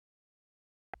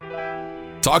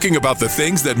talking about the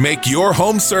things that make your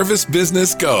home service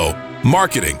business go.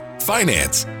 Marketing,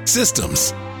 finance,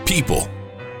 systems, people.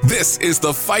 This is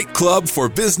the Fight Club for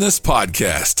Business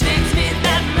podcast. Makes me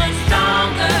that much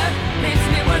stronger, makes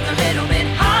me work a little bit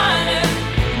harder,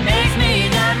 makes me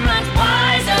that much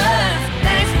wiser.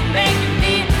 Thanks for making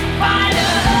me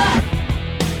fighter.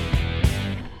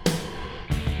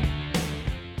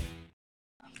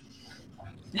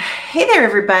 Hey there,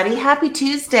 everybody. Happy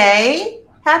Tuesday.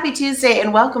 Happy Tuesday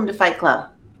and welcome to Fight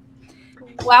Club.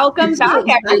 Welcome back,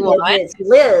 everyone. It's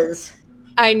Liz.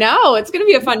 I know. It's going to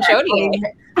be a fun show today.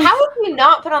 How would you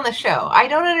not put on the show? I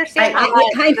don't understand.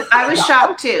 I was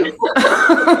shocked too.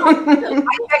 Are you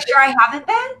sure I haven't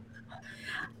been?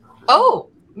 Oh,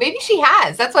 maybe she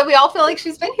has. That's why we all feel like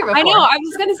she's been here before. I know. I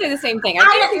was going to say the same thing.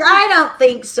 I don't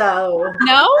think so.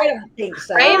 No? I don't think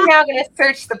so. I am now going to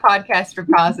search the podcast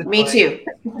repository. Me too.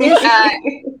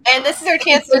 And this is our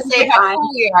chance to say how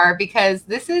cool we are because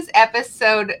this is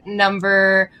episode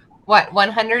number,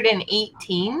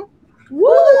 118?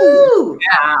 Woo!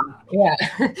 Yeah.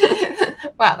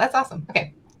 Wow, that's awesome.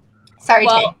 Okay. Sorry,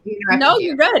 Well, Jay. No,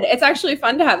 you're good. It's actually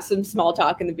fun to have some small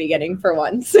talk in the beginning for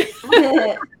once.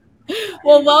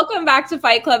 Well, welcome back to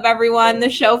Fight Club, everyone, the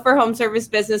show for home service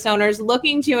business owners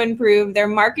looking to improve their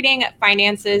marketing,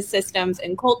 finances, systems,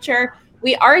 and culture.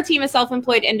 We are a team of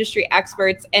self-employed industry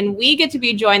experts, and we get to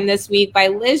be joined this week by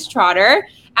Liz Trotter.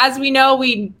 As we know,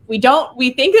 we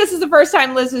think this is the first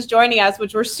time Liz is joining us,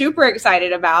 which we're super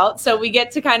excited about. So we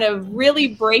get to kind of really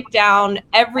break down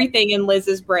everything in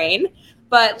Liz's brain.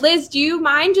 But Liz, do you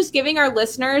mind just giving our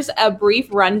listeners a brief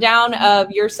rundown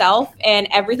of yourself and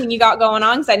everything you got going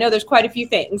on? Because I know there's quite a few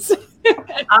things.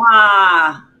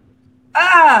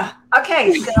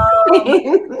 Okay. So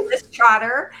Liz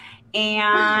Trotter,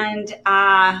 and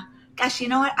gosh, you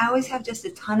know what? I always have just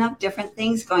a ton of different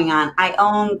things going on. I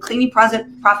own Cleaning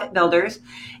Profit Builders,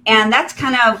 and that's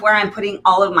kind of where I'm putting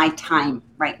all of my time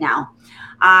right now.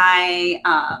 I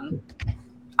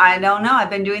don't know. I've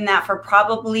been doing that for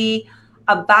probably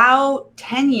about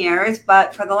 10 years,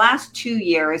 but for the last 2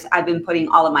 years, I've been putting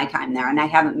all of my time there, and I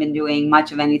haven't been doing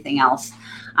much of anything else.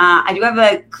 I do have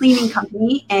a cleaning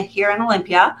company here in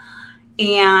Olympia,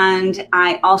 and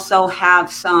I also have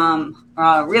some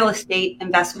real estate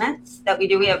investments that we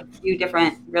do. We have a few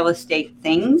different real estate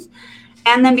things.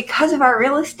 And then because of our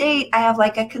real estate, I have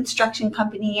like a construction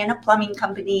company and a plumbing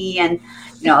company and,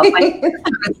 like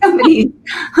companies,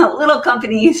 little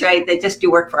companies, right, that just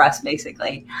do work for us,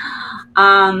 basically.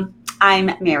 I'm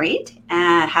married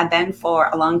and have been for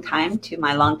a long time to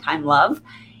my longtime love.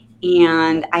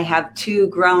 And I have 2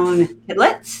 grown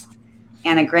kidlets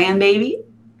and a grandbaby.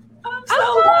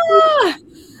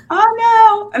 Oh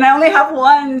no. And I only have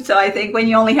one. So I think when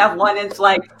you only have one, it's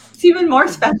even more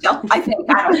special. I think.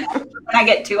 I don't know. When I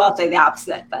get 2, I'll say the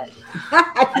opposite, but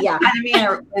yeah.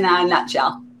 In a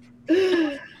nutshell.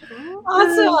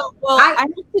 Awesome. Well,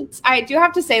 I do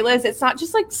have to say, Liz, it's not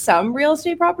just like some real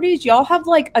estate properties. Y'all have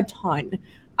like a ton.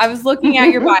 I was looking at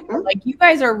your bio. Like you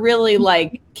guys are really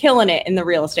like killing it in the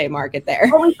real estate market there.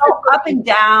 Well, we go up and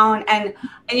down, and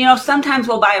sometimes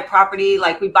we'll buy a property.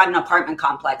 Like we bought an apartment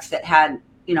complex that had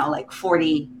like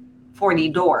 40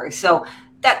 doors. So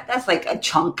that's like a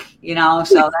chunk,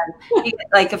 So then you get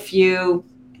like a few,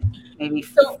 maybe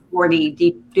 40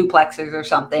 duplexes or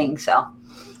something. So.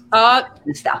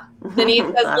 Stuff. Denise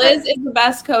says Liz is the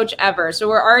best coach ever. So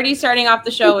we're already starting off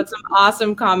the show with some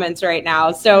awesome comments right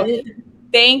now. So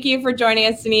thank you for joining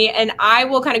us, Denise. And I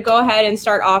will kind of go ahead and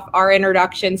start off our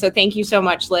introduction. So thank you so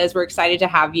much, Liz. We're excited to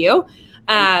have you.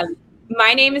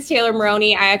 My name is Taylor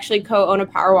Maroney. I actually co-own a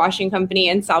power washing company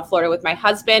in South Florida with my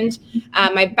husband.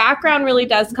 My background really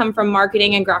does come from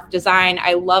marketing and graphic design.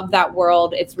 I love that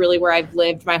world. It's really where I've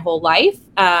lived my whole life.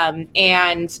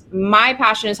 And my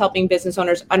passion is helping business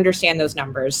owners understand those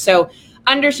numbers. So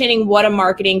understanding what a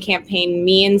marketing campaign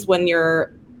means when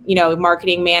your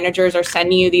marketing managers are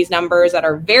sending you these numbers that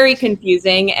are very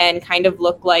confusing and kind of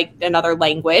look like another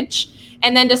language.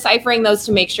 And then deciphering those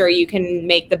to make sure you can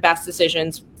make the best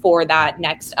decisions for that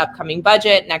next upcoming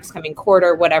budget, next coming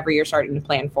quarter, whatever you're starting to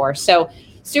plan for. So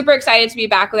super excited to be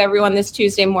back with everyone this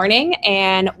Tuesday morning,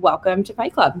 and welcome to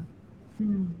Fight Club.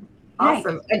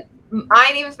 Awesome.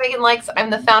 My name is Megan Likes. I'm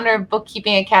the founder of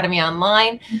Bookkeeping Academy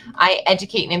Online. I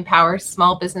educate and empower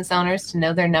small business owners to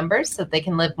know their numbers so they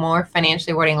can live more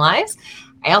financially rewarding lives.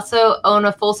 I also own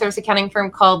a full service accounting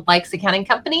firm called Likes Accounting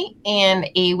Company and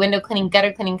a window cleaning,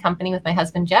 gutter cleaning company with my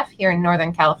husband, Jeff, here in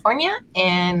Northern California.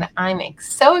 And I'm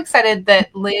so excited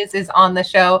that Liz is on the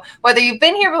show. Whether you've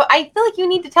been here before, I feel like you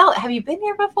need to tell, have you been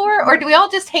here before? Or do we all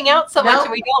just hang out so much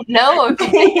and we don't know?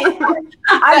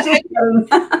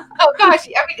 Oh gosh.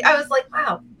 I mean, I was like,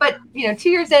 wow. But 2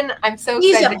 years in, I'm so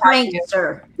excited. He's a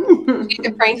prankster. She's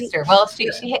a prankster. Well,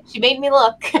 she made me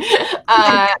look.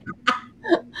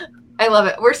 I love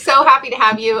it. We're so happy to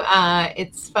have you.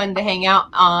 It's fun to hang out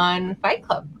on Fight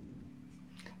Club.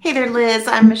 Hey there, Liz.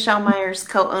 I'm Michelle Myers,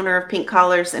 co-owner of Pink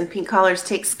Collars, and Pink Collars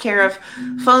takes care of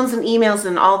phones and emails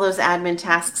and all those admin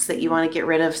tasks that you want to get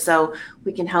rid of, so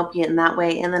we can help you in that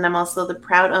way. And then I'm also the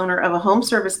proud owner of a home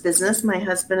service business. My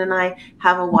husband and I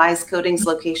have a Wise Coatings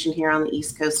location here on the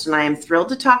East Coast, and I am thrilled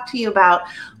to talk to you about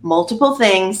multiple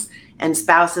things and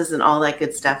spouses and all that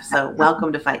good stuff. So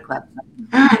welcome to Fight Club.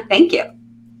 Thank you.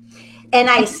 And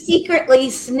I secretly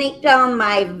sneaked on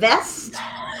my vest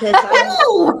because I'm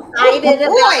excited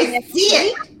about next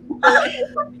week.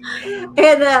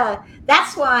 And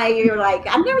that's why you're like,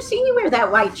 I've never seen you wear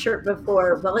that white shirt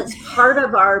before. Well, it's part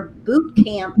of our boot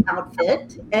camp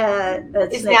outfit.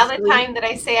 Is now the time that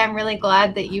I say I'm really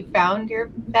glad that you found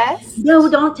your vest? No,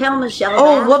 don't tell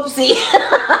Michelle. Whoopsie.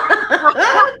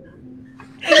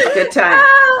 Good time.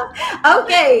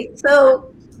 Okay,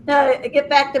 so get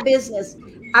back to business.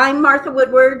 I'm Martha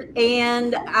Woodward,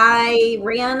 and I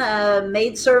ran a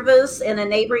maid service in a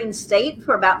neighboring state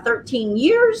for about 13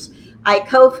 years. I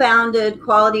co-founded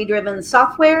Quality Driven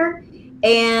Software,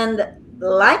 and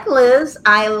like Liz,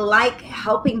 I like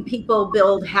helping people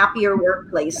build happier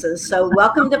workplaces. So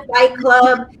welcome to Fight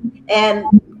Club. And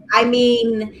I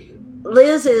mean,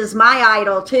 Liz is my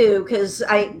idol too, because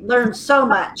I learned so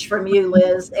much from you,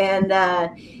 Liz. And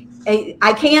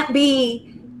I can't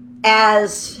be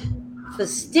as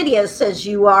fastidious as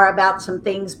you are about some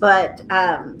things, but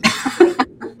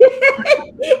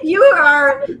you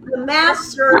are the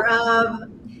master of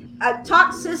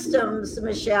talk systems,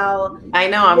 Michelle. I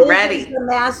know, I'm Liz ready. is the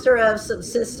master of some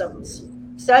systems,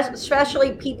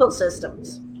 especially people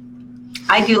systems.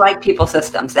 I do like people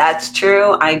systems. That's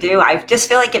true. I do. I just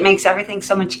feel like it makes everything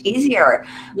so much easier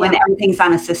when everything's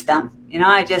on a system.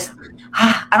 I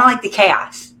don't like the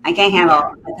chaos. I can't handle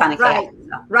a ton of chaos.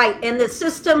 Right. And the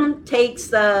system takes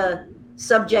the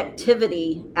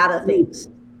subjectivity out of things.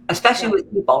 Especially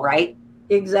with people, right?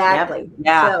 Exactly. Yep.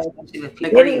 Yeah. So,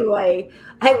 anyway,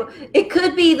 it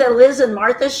could be the Liz and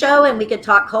Martha show and we could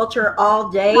talk culture all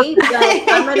day, but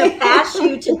I'm going to pass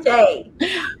you today.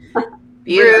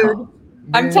 Beautiful.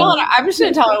 I'm just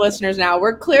going to tell our listeners now,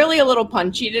 we're clearly a little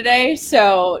punchy today,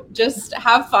 so just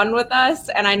have fun with us.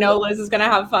 And I know Liz is going to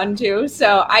have fun too.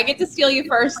 So I get to steal you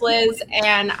first, Liz,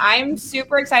 and I'm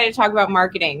super excited to talk about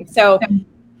marketing. So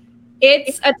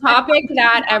it's a topic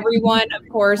that everyone, of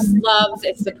course, loves.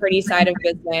 It's the pretty side of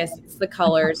business. It's the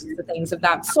colors, it's the things of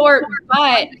that sort.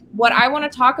 But what I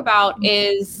want to talk about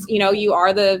is, you are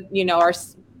our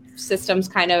systems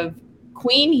kind of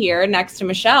queen here next to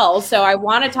Michelle. So I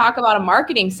want to talk about a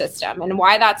marketing system and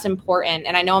why that's important.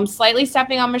 And I know I'm slightly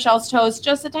stepping on Michelle's toes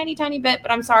just a tiny, tiny bit, but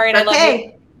I'm sorry and I love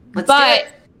you. Let's but do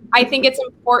it. I think it's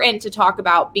important to talk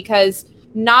about because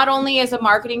not only is a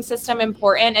marketing system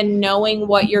important and knowing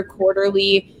what your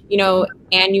quarterly,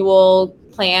 annual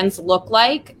plans look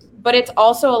like, but it's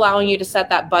also allowing you to set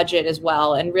that budget as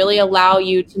well and really allow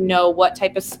you to know what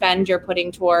type of spend you're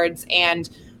putting towards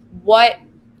and what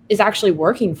is actually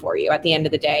working for you at the end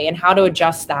of the day and how to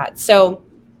adjust that. So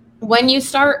when you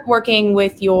start working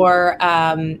with your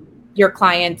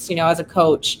clients, as a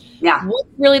coach, what's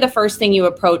really the first thing you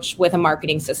approach with a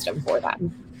marketing system for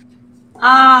them?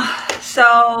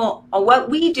 So what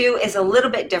we do is a little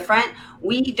bit different.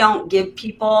 We don't give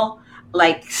people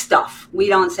like stuff. We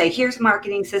don't say, here's a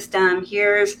marketing system,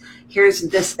 here's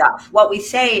this stuff. What we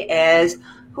say is,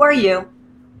 who are you?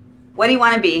 What do you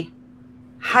want to be?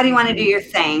 How do you want to do your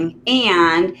thing?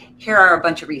 And here are a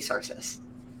bunch of resources.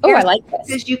 I like this.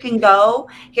 Places you can go.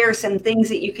 Here are some things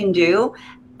that you can do.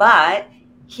 But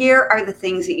here are the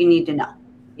things that you need to know.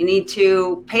 You need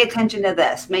to pay attention to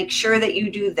this. Make sure that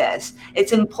you do this.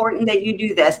 It's important that you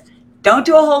do this. Don't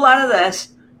do a whole lot of this.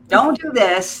 Don't do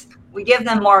this. We give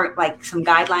them more like some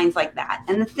guidelines like that.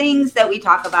 And the things that we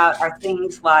talk about are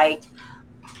things like,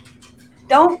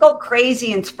 don't go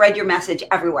crazy and spread your message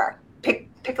everywhere.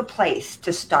 Pick a place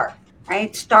to start,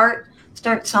 right? Start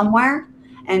somewhere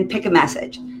and pick a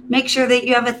message. Make sure that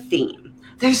you have a theme.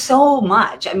 There's so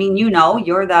much. I mean,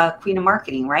 you're the queen of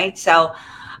marketing, right? So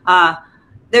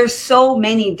there's so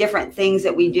many different things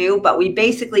that we do, but we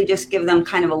basically just give them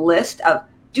kind of a list of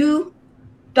do,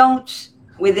 don'ts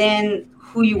within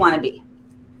who you want to be.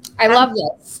 I love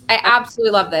this. I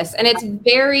absolutely love this. And it's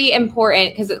very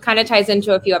important because it kind of ties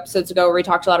into a few episodes ago where we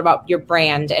talked a lot about your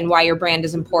brand and why your brand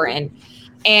is important.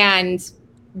 And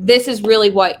this is really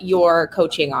what you're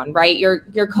coaching on, right?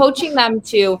 You're coaching them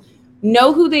to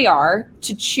know who they are,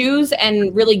 to choose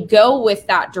and really go with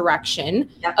that direction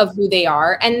of who they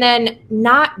are, and then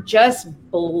not just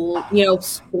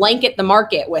blanket the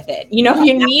market with it. You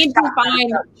need to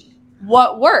find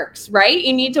what works, right?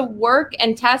 You need to work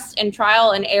and test and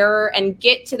trial and error and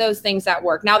get to those things that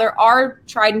work. Now, there are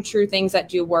tried and true things that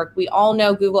do work. We all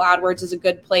know Google AdWords is a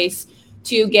good place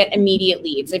to get immediate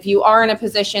leads. If you are in a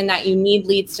position that you need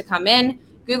leads to come in,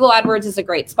 Google AdWords is a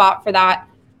great spot for that.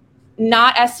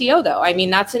 Not SEO though. I mean,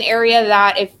 that's an area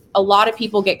that if a lot of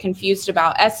people get confused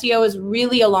about, SEO is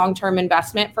really a long-term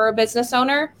investment for a business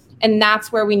owner. And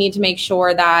that's where we need to make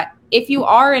sure that if you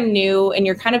are new and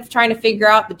you're kind of trying to figure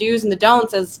out the do's and the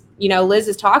don'ts, as Liz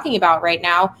is talking about right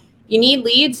now, you need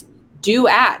leads, do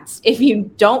ads. If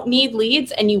you don't need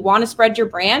leads and you want to spread your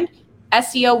brand,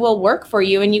 SEO will work for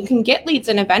you and you can get leads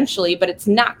in eventually, but it's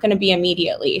not going to be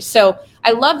immediately. So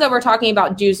I love that we're talking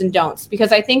about do's and don'ts,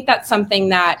 because I think that's something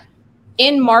that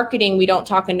in marketing, we don't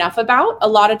talk enough about. A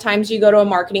lot of times you go to a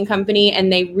marketing company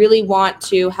and they really want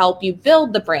to help you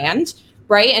build the brand,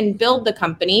 right? And build the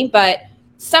company. But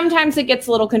sometimes it gets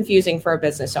a little confusing for a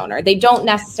business owner. They don't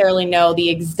necessarily know the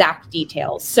exact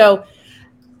details. So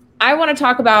I want to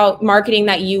talk about marketing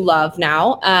that you love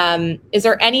now. Is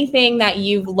there anything that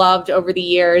you've loved over the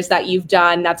years that you've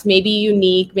done that's maybe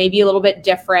unique, maybe a little bit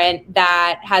different,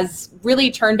 that has really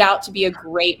turned out to be a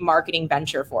great marketing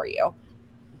venture for you?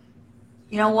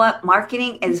 You know what?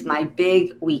 Marketing is my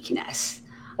big weakness.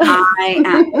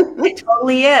 It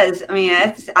totally is. I mean,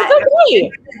 everyone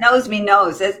that knows me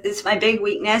knows it's my big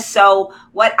weakness. So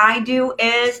what I do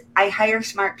is I hire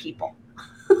smart people.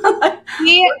 That's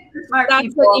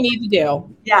what you need to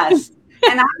do. Yes.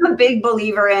 And I'm a big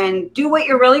believer in do what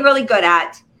you're really, really good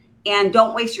at and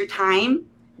don't waste your time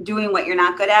doing what you're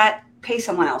not good at. Pay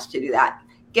someone else to do that.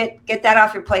 Get that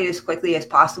off your plate as quickly as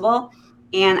possible.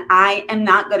 And I am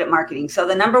not good at marketing. So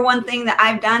the number one thing that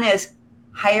I've done is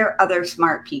hire other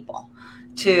smart people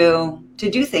to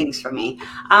do things for me.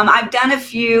 I've done a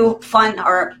few fun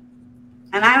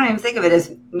and I don't even think of it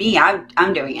as me.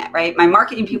 I'm doing it, right? My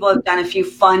marketing people have done a few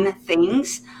fun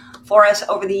things for us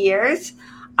over the years.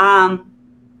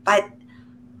 But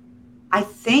I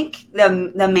think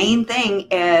the main thing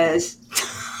is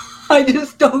I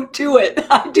just don't do it.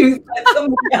 I do let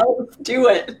somebody else do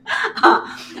it.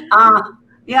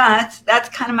 Yeah, that's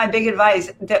kind of my big advice.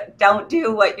 Don't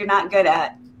do what you're not good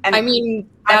at. And I mean,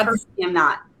 I personally am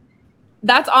not.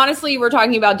 That's honestly, we're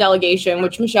talking about delegation,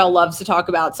 which Michelle loves to talk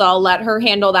about. So I'll let her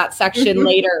handle that section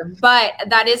later. But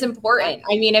that is important.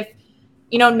 I mean, if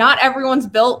not everyone's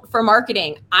built for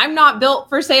marketing. I'm not built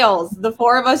for sales. The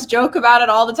four of us joke about it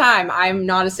all the time. I'm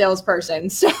not a salesperson.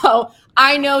 So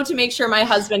I know to make sure my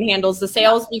husband handles the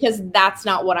sales because that's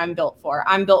not what I'm built for.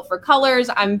 I'm built for colors.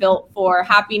 I'm built for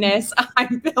happiness.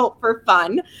 I'm built for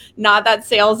fun. Not that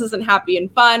sales isn't happy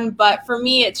and fun, but for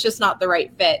me, it's just not the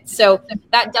right fit. So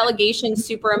that delegation is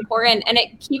super important and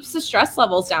it keeps the stress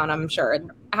levels down, I'm sure.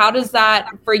 How does that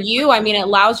for you? I mean, it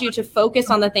allows you to focus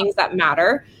on the things that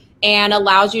matter and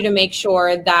allows you to make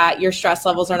sure that your stress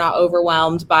levels are not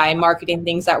overwhelmed by marketing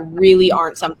things that really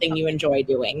aren't something you enjoy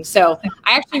doing. So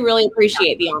I actually really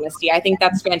appreciate the honesty. I think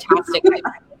that's fantastic.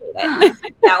 Yeah,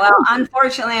 well,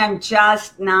 unfortunately, I'm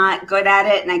just not good at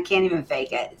it and I can't even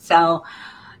fake it. So,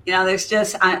 it's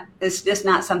just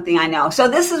not something I know. So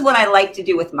this is what I like to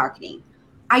do with marketing.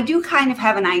 I do kind of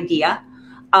have an idea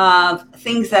of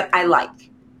things that I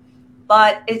like,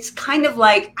 but it's kind of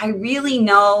like I really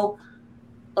know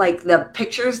like the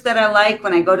pictures that I like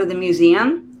when I go to the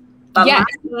museum, but my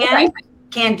hand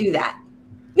can't do that.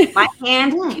 My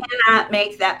hand cannot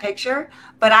make that picture,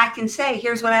 but I can say,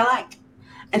 here's what I like.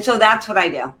 And so that's what I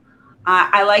do.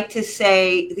 I like to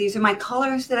say, these are my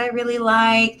colors that I really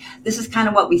like. This is kind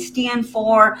of what we stand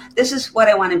for. This is what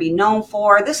I want to be known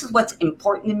for. This is what's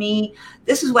important to me.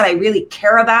 This is what I really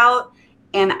care about.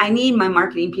 And I need my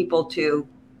marketing people to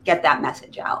get that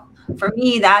message out. For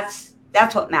me, that's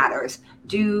what matters.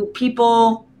 Do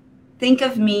people think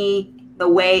of me the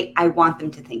way I want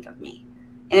them to think of me?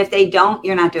 And if they don't,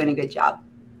 you're not doing a good job.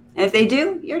 And if they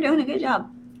do, you're doing a good job.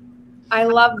 I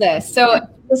love this. So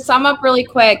to sum up really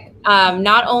quick,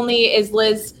 not only is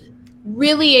Liz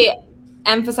really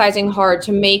emphasizing hard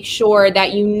to make sure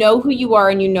that you know who you are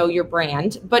and you know your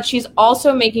brand, but she's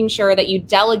also making sure that you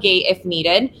delegate if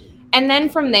needed. And then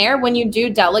from there, when you do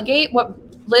delegate, what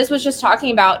Liz was just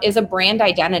talking about is a brand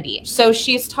identity. So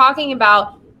she's talking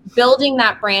about building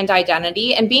that brand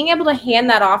identity and being able to hand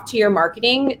that off to your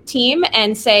marketing team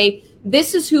and say,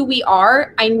 this is who we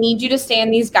are. I need you to stay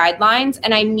in these guidelines,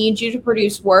 and I need you to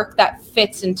produce work that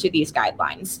fits into these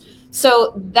guidelines.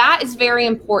 So that is very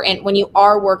important when you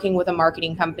are working with a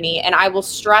marketing company. And I will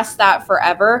stress that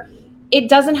forever. It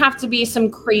doesn't have to be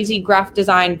some crazy graphic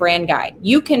design brand guide.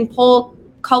 You can pull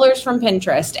colors from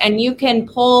Pinterest, and you can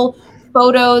pull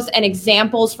photos and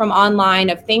examples from online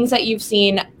of things that you've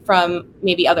seen from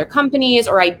maybe other companies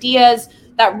or ideas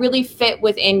that really fit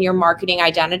within your marketing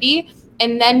identity,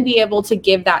 and then be able to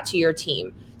give that to your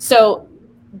team. So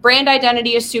brand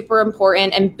identity is super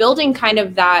important, and building kind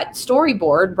of that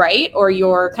storyboard, right? Or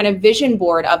your kind of vision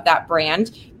board of that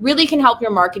brand really can help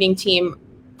your marketing team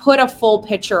put a full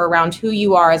picture around who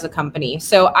you are as a company.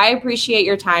 So I appreciate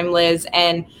your time, Liz,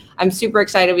 and I'm super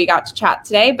excited we got to chat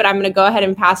today, but I'm going to go ahead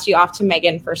and pass you off to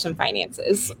Megan for some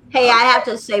finances. Hey, I have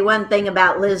to say one thing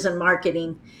about Liz and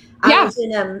marketing. I was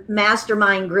in a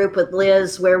mastermind group with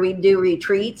Liz where we do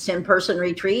retreats, in-person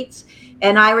retreats.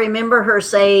 And I remember her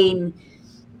saying,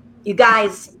 you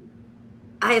guys,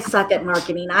 I suck at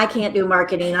marketing. I can't do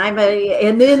marketing.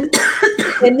 And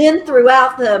then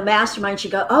throughout the mastermind,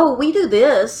 she'd go, oh, we do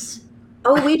this.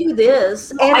 Oh, we do this.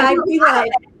 And I'd be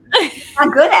like, I'm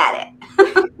good at it.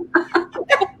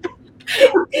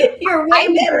 You're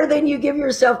way better than you give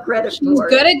yourself credit She's for.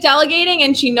 good at delegating,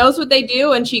 and she knows what they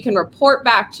do, and she can report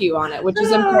back to you on it, which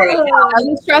is important.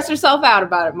 Doesn't stress herself out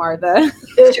about it, Martha.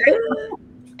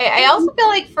 I also feel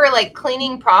like for like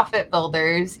cleaning profit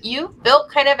builders, you've built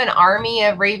kind of an army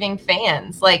of raving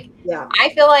fans. Like, Yeah. I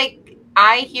feel like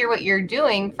I hear what you're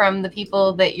doing from the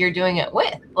people that you're doing it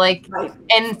with. Like, Right.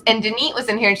 and Denise was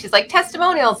in here and she's like,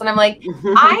 testimonials. And I'm like,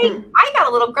 I got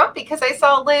a little grumpy because I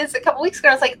saw Liz a couple weeks ago.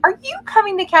 I was like, are you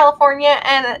coming to California?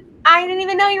 And I didn't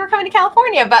even know you were coming to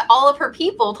California, but all of her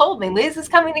people told me Liz is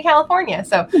coming to California.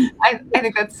 So I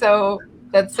think that's so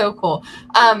cool.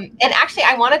 And actually,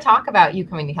 I want to talk about you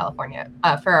coming to California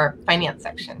for our finance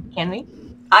section. Can we?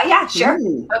 Yeah, sure.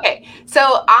 Okay.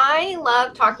 So I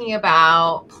love talking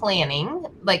about planning,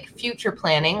 like future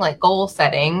planning, like goal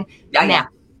setting.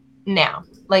 Now,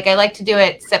 like I like to do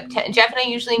it September. Jeff and I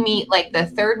usually meet like the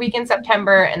third week in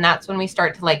September, and that's when we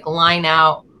start to like line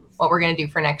out what we're going to do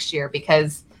for next year.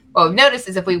 Because what we've noticed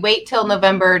is if we wait till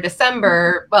November,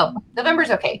 December, well, November's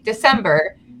okay.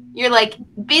 December, you're like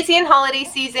busy in holiday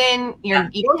season. You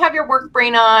don't have your work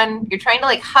brain on. You're trying to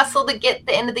like hustle to get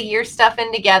the end of the year stuff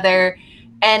in together.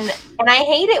 And I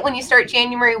hate it when you start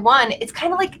January 1. It's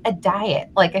kind of like a diet.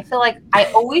 Like I feel like I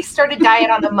always start a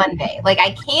diet on a Monday. Like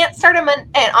I can't start on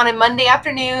a Monday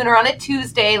afternoon or on a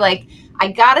Tuesday. Like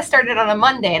I got to start it on a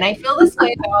Monday. And I feel this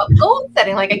way about goal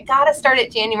setting. Like I got to start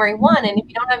it January 1. And if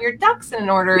you don't have your ducks in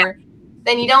order,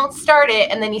 then you don't start it.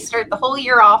 And then you start the whole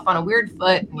year off on a weird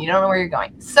foot and you don't know where you're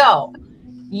going. So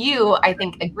you, I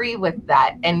think, agree with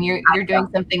that. And you're doing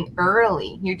something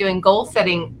early. You're doing goal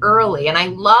setting early. And I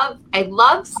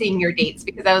love seeing your dates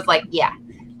because I was like, yeah,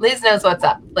 Liz knows what's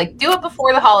up. Like do it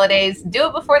before the holidays, do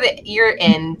it before the year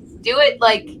ends, do it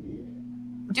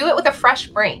with a fresh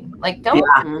brain. Like don't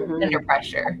do it under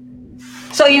pressure.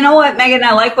 So you know what, Megan,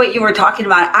 I like what you were talking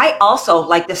about. I also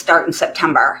like to start in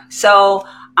September. So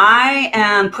I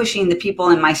am pushing the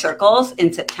people in my circles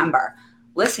in September.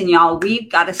 Listen, y'all, we've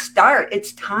got to start.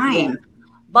 It's time.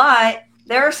 But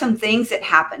there are some things that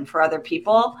happen for other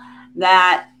people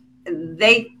that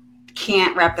they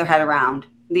can't wrap their head around.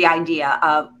 The idea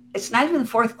of it's not even the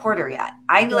fourth quarter yet.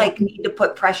 I need to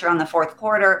put pressure on the fourth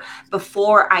quarter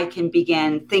before I can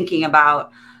begin thinking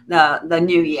about the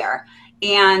new year.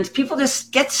 And people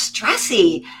just get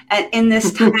stressy in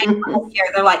this time of year.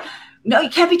 They're like, no,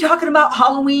 you can't be talking about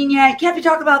Halloween yet. You can't be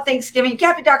talking about Thanksgiving. You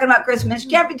can't be talking about Christmas.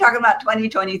 You can't be talking about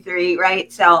 2023,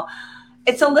 right? So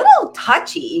it's a little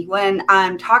touchy when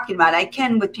I'm talking about it. I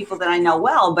can with people that I know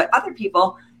well, but other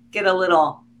people get a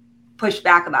little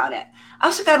pushback about it. I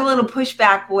also got a little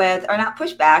pushback or not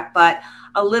pushback, but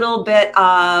a little bit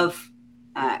of,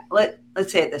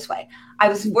 let's say it this way. I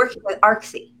was working with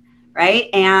ARCSI. Right.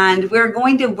 And we're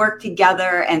going to work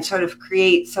together and sort of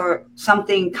create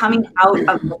something coming out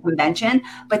of the convention,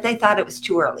 but they thought it was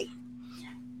too early.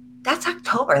 That's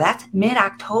October. That's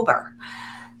mid-October.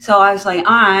 So I was like, all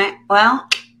right, well,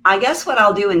 I guess what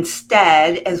I'll do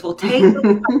instead is we'll take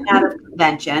the out of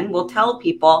convention. We'll tell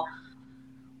people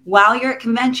while you're at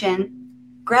convention,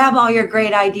 grab all your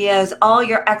great ideas, all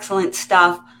your excellent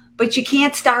stuff, but you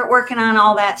can't start working on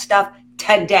all that stuff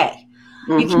today.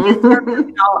 You can't start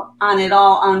working on it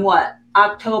all on what?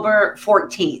 October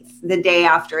 14th, the day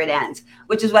after it ends,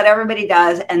 which is what everybody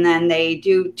does. And then they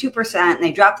do 2% and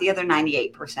they drop the other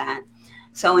 98%.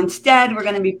 So instead, we're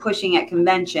going to be pushing at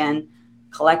convention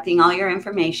collecting all your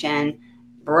information,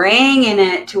 bringing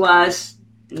it to us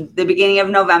the beginning of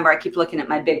November. I keep looking at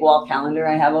my big wall calendar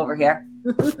I have over here.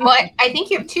 Well, I think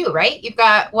you have two, right? You've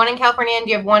got one in California and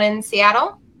you have one in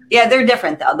Seattle. Yeah, they're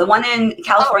different though. The one in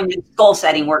California is goal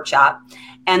setting workshop,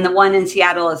 and the one in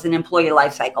Seattle is an employee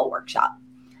life cycle workshop.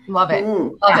 Love it.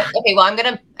 Love it. Okay, well, I'm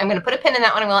gonna put a pin in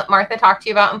that one. I'm gonna let Martha talk to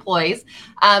you about employees.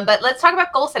 But let's talk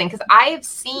about goal setting, because I've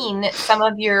seen some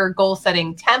of your goal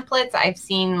setting templates. I've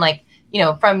seen, like, you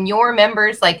know, from your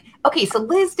members, like, okay, so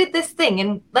Liz did this thing,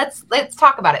 and let's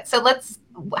talk about it. So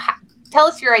tell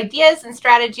us your ideas and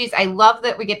strategies. I love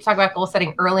that we get to talk about goal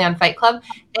setting early on Fight Club.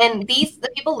 And the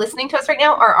people listening to us right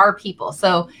now are our people.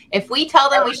 So if we tell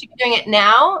them we should be doing it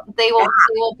now, they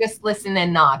will just listen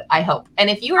and nod, I hope. And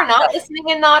if you are not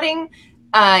listening and nodding,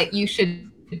 you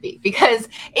should be, because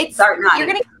you're going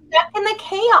to get stuck in the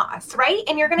chaos, right?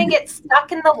 And you're going to get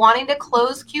stuck in the wanting to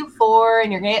close Q4,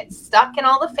 and you're going to get stuck in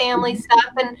all the family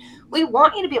stuff. And we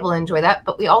want you to be able to enjoy that,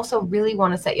 but we also really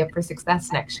want to set you up for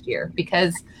success next year,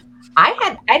 because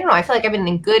I don't know, I feel like I've been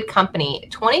in good company.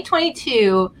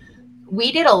 2022,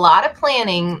 we did a lot of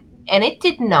planning, and it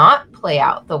did not play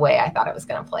out the way I thought it was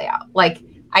going to play out. Like,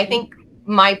 I think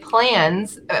my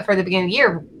plans for the beginning of the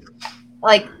year,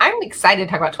 like, I'm excited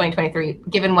to talk about 2023,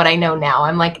 given what I know now.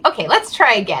 I'm like, okay, let's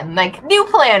try again. Like, new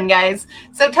plan, guys.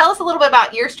 So tell us a little bit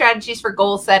about your strategies for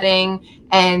goal setting,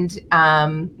 and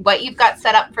what you've got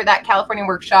set up for that California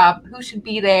workshop, who should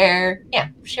be there. Yeah,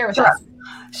 share with us.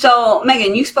 So,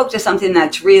 Megan, you spoke to something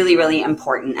that's really, really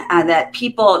important, that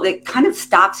kind of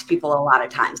stops people a lot of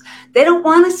times. They don't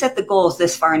want to set the goals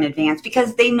this far in advance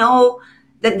because they know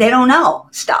that they don't know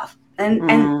stuff,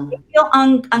 and they feel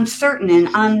uncertain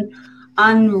and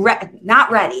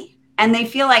not ready. And they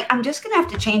feel like, I'm just going to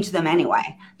have to change them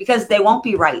anyway, because they won't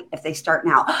be right if they start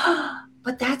now.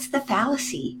 But that's the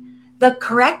fallacy. The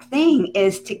correct thing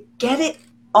is to get it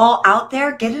all out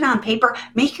there, get it on paper,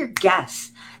 make your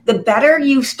guess. The better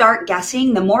you start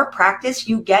guessing, the more practice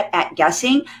you get at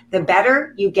guessing, the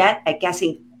better you get at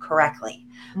guessing correctly.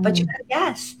 But you got to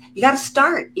guess. You got to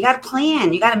start. You got to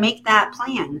plan. You got to make that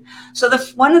plan. So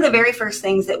one of the very first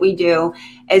things that we do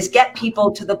is get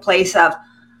people to the place of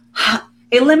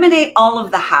eliminate all of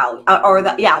the how,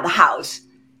 the hows.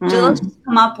 So let's just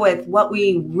come up with what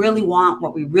we really want,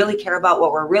 what we really care about,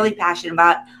 what we're really passionate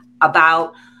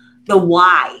about the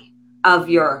why of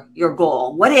your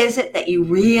goal. What is it that you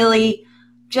really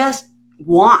just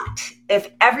want?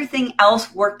 If everything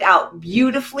else worked out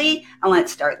beautifully, and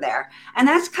let's start there. And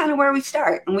that's kind of where we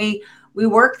start. And we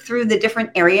work through the different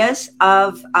areas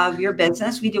of your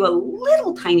business. We do a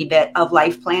little tiny bit of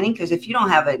life planning, because if you don't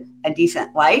have a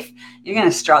decent life, you're going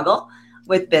to struggle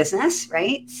with business,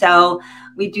 right? So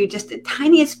we do just the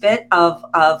tiniest bit of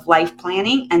life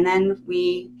planning, and then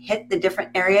we hit the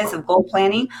different areas of goal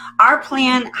planning. Our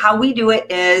plan, how we do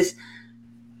it is...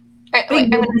 I'm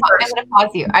going to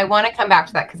pause you. I want to come back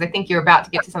to that, because I think you're about to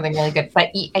get to something really good. But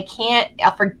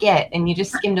I'll forget, and you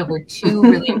just skimmed over two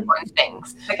really important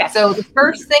things. Okay. So the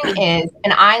first thing is,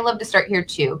 and I love to start here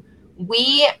too,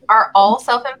 we are all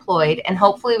self-employed, and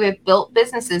hopefully we've built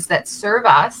businesses that serve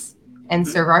us and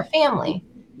serve our family.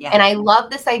 Yeah. And I love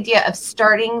this idea of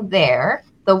starting there,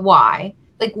 the why.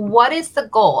 Like, what is the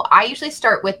goal? I usually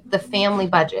start with the family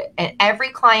budget. And every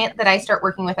client that I start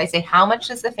working with, I say, how much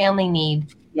does the family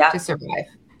need to survive?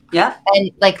 Yeah.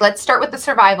 And let's start with the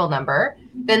survival number.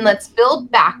 Then let's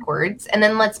build backwards. And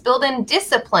then let's build in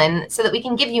discipline so that we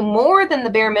can give you more than the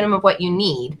bare minimum of what you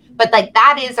need. But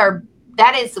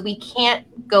we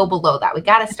can't go below that. We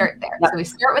got to start there. Yep. So we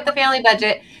start with the family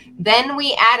budget. Then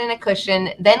we add in a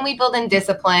cushion. Then we build in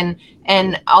discipline.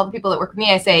 And all the people that work with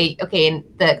me, I say, okay, and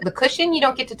the cushion you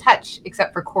don't get to touch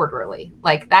except for quarterly.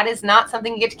 Like, that is not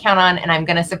something you get to count on. And I'm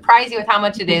going to surprise you with how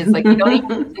much it is. Like, you don't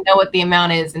even know what the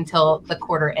amount is until the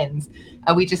quarter ends.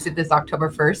 We just did this October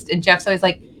 1st. And Jeff's always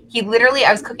like,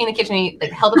 I was cooking in the kitchen. And he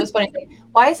held up his phone and he's like,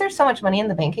 why is there so much money in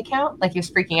the bank account? Like, he was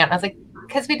freaking out. And I was like,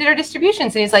 because we did our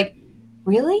distributions. And he's like,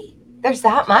 really? There's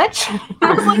that much?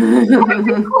 I was like,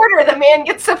 every quarter the man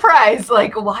gets surprised.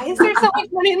 Like, why is there so much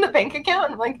money in the bank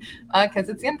account? And I'm like, because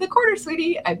it's the end of the quarter,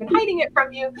 sweetie. I've been hiding it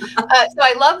from you. So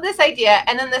I love this idea.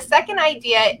 And then the second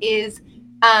idea is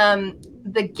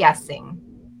the guessing.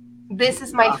 This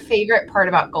is my favorite part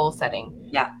about goal setting.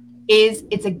 Yeah.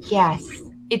 It's a guess.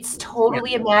 It's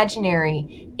totally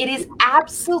imaginary. It is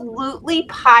absolutely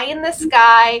pie in the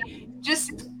sky.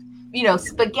 Just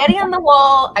spaghetti on the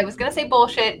wall. I was going to say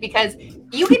bullshit, because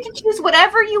you get to choose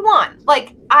whatever you want.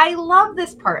 Like, I love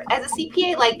this part. As a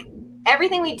CPA, like,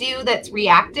 everything we do that's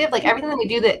reactive, like everything that we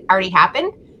do that already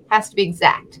happened, has to be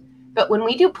exact. But when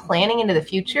we do planning into the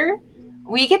future,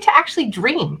 we get to actually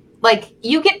dream. Like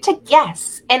you get to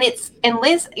guess, and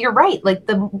Liz, you're right. Like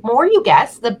the more you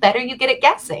guess, the better you get at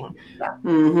guessing.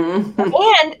 Mm-hmm.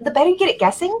 And the better you get at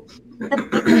guessing, the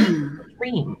bigger you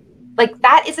dream. Like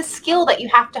that is a skill that you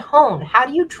have to hone. How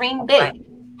do you dream big? Right.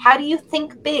 How do you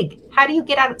think big? How do you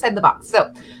get outside the box?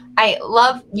 So I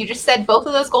love, you just said both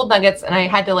of those gold nuggets and I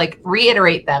had to like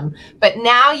reiterate them, but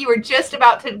now you were just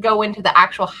about to go into the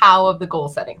actual how of the goal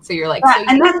setting. So you're like, Yeah,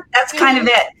 and that's kind of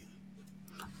it.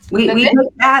 We do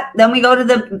that, then we go to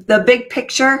the big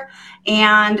picture,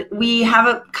 and we have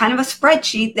a kind of a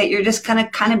spreadsheet that you're just gonna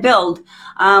kind of build.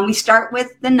 We start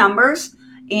with the numbers,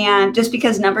 and just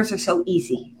because numbers are so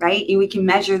easy, right? We can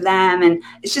measure them, and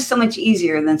it's just so much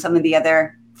easier than some of the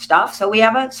other stuff. So we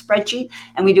have a spreadsheet,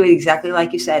 and we do it exactly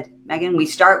like you said, Megan. We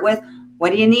start with,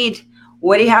 what do you need?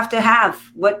 What do you have to have?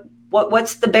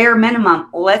 What's the bare minimum?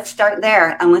 Let's start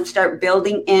there, and let's start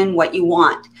building in what you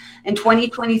want. In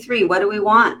 2023, what do we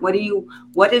want? What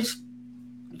is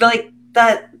like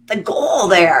the goal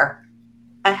there?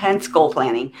 Hence goal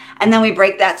planning. And then we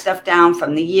break that stuff down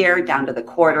from the year, down to the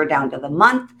quarter, down to the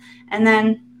month. And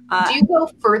then do you go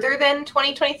further than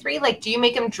 2023? Like, do you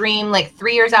make them dream like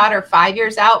 3 years out or 5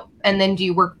 years out? And then do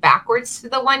you work backwards to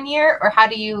the 1 year? Or how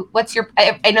do you,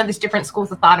 I know there's different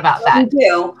schools of thought about that. We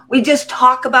do. We just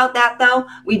talk about that though.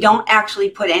 We don't actually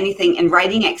put anything in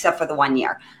writing except for the 1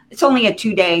 year. It's only a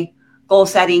 2-day goal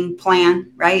setting plan,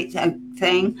 right?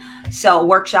 Thing. So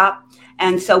workshop.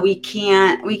 And so we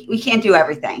can't do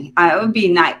everything. It would be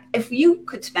nice if you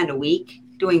could spend a week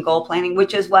doing goal planning,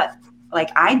 which is what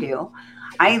like I do.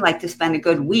 I like to spend a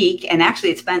good week, and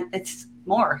actually it's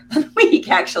more than a week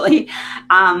actually,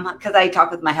 because I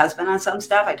talk with my husband on some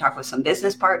stuff. I talk with some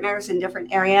business partners in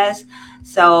different areas.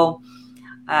 So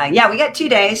we got 2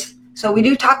 days. So we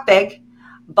do talk big,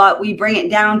 but we bring it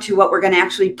down to what we're going to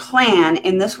actually plan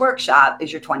in this workshop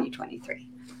is your 2023.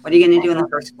 What are you going to do in the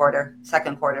first quarter,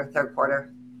 second quarter, third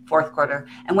quarter, fourth quarter?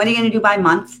 And what are you going to do by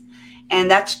month? And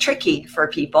that's tricky for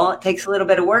people. It takes a little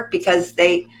bit of work because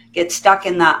they get stuck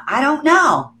in the, I don't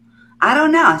know.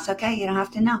 It's okay. You don't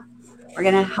have to know. We're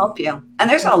going to help you. And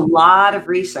there's a lot of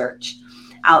research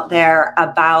out there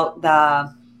about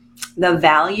the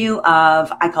value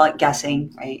of, I call it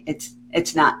guessing, right?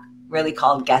 It's not really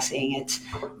called guessing. It's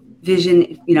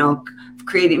vision,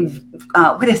 creating,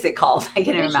 what is it called? I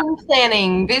can't remember.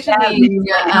 Planning, visioning,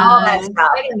 all that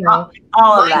stuff.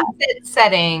 All of that. Mindset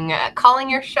setting, calling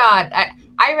your shot.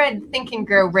 I read Think and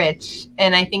Grow Rich,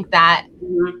 and I think that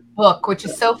book, which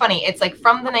is so funny, it's like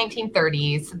from the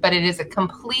 1930s, but it is a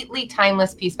completely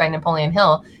timeless piece by Napoleon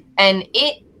Hill. And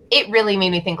it really made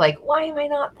me think like, why am I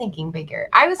not thinking bigger?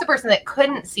 I was a person that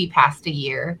couldn't see past a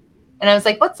year. And I was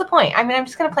like, what's the point? I mean, I'm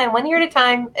just going to plan 1 year at a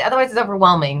time. Otherwise it's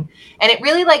overwhelming. And it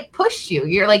really like pushed you.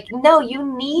 You're like, no,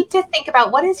 you need to think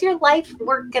about what is your life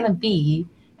work going to be?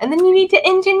 And then you need to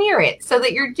engineer it so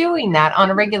that you're doing that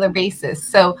on a regular basis.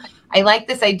 So I like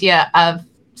this idea of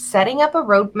setting up a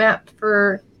roadmap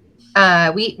for,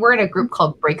 we're in a group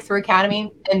called Breakthrough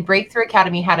Academy, and Breakthrough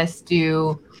Academy had us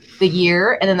do the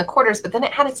year and then the quarters, but then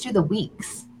it had us do the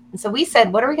weeks. And so we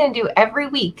said, what are we going to do every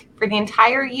week for the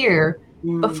entire year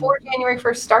before January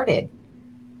 1st started?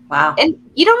 Wow. And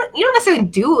you don't necessarily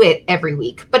do it every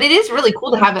week, but it is really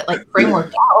cool to have it like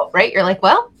frameworked out, right? You're like,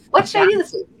 well, what should I do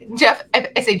this week? Jeff,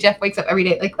 I say Jeff wakes up every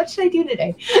day, like, what should I do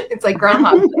today? It's like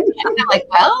Groundhog Day. And I'm like,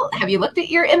 well, have you looked at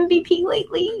your MVP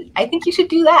lately? I think you should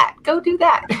do that. Go do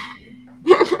that.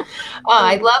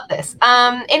 I love this.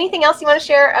 Anything else you want to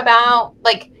share about,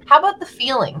 like, how about the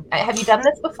feeling? Have you done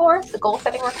this before, the goal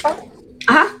setting workshop?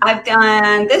 I've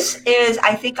done, this is,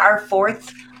 I think, our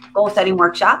 4th goal setting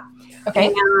workshop.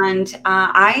 Okay. And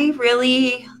I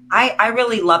really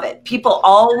love it. People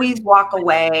always walk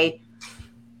away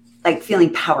like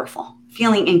feeling powerful,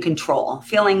 feeling in control,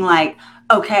 feeling like,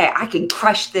 okay, I can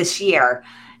crush this year.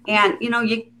 And,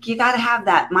 you got to have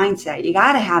that mindset. You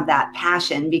got to have that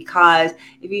passion, because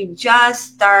if you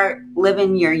just start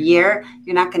living your year,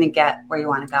 you're not going to get where you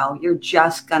want to go. You're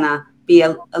just going to be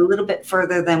a little bit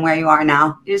further than where you are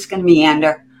now. You're just going to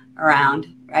meander around,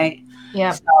 right?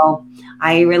 Yeah. So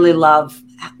I really love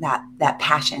that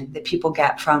passion that people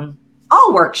get from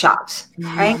all workshops,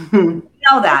 right? You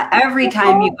know that every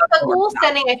time you go the goal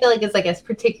setting, I feel like is like a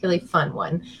particularly fun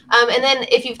one. And then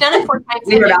if you've done it 4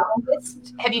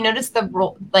 times, have you noticed the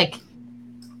role, like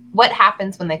what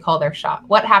happens when they call their shot?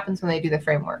 What happens when they do the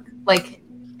framework? Like,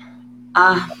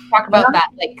 talk about that,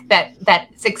 like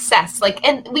that success, like,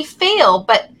 and we fail,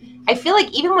 but I feel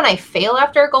like even when I fail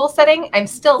after a goal setting, I'm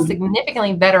still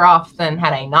significantly better off than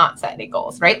had I not set any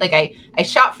goals, right? Like I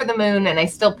shot for the moon and I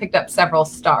still picked up several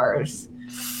stars.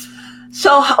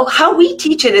 So how we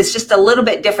teach it is just a little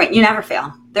bit different. You never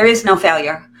fail. There is no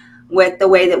failure. with the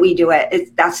way that we do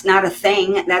it. That's not a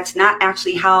thing. That's not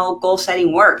actually how goal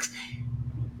setting works.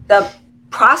 The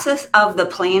process of the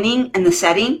planning and the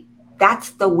setting,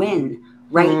 that's the win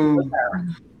right there.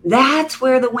 That's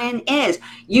where the win is.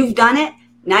 You've done it.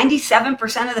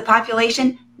 97% of the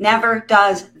population never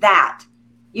does that.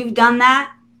 You've done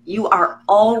that. You are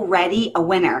already a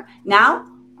winner. Now,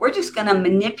 we're just going to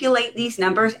manipulate these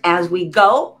numbers as we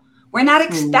go. We're not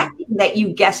expecting that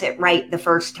you guess it right the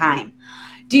first time.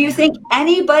 Do you think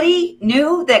anybody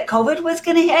knew that COVID was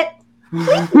going to hit?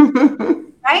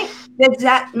 Right? Does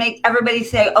that make everybody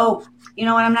say, oh, you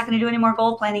know what, I'm not going to do any more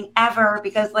goal planning ever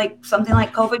because like something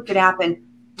like COVID could happen?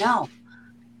 No.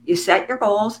 You set your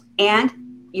goals and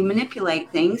you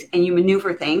manipulate things and you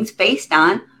maneuver things based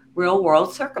on real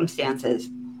world circumstances.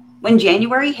 When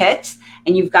January hits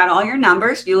and you've got all your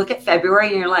numbers, you look at February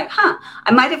and you're like,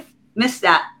 I might have missed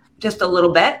that just a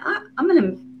little bit. I'm going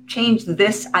to change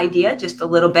this idea just a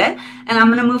little bit and I'm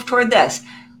going to move toward this.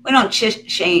 We don't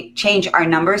change our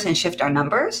numbers and shift our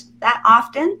numbers that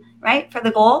often, right, for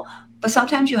the goal, but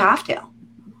sometimes you have to.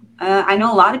 I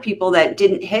know a lot of people that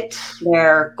didn't hit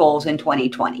their goals in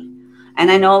 2020, and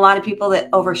I know a lot of people that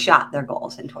overshot their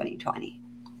goals in 2020.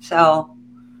 So,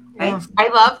 right? Yeah, I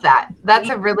love that. That's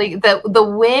a really,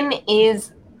 the win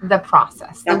is the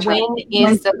process. The win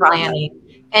is the planning.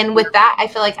 And with that, I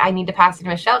feel like I need to pass it to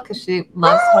Michelle because she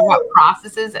loves to talk about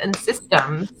processes and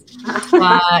systems.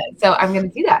 So I'm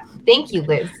going to do that. Thank you,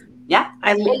 Liz. Yeah.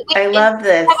 I love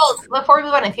this. Before we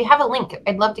move on, if you have a link,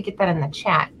 I'd love to get that in the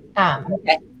chat.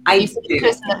 Okay. You sent it to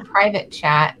us in the private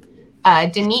chat.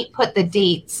 Denise put the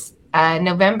dates,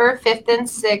 November 5th and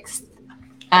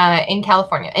 6th in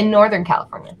California, in Northern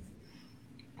California.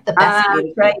 The best.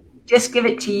 Should I just give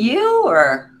it to you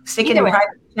or stick it in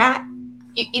private chat?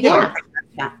 Either.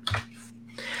 Yeah.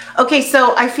 Okay,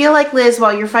 so I feel like, Liz,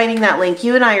 while you're finding that link,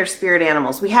 you and I are spirit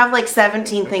animals. We have like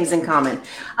 17 things in common.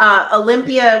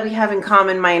 Olympia, we have in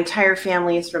common. My entire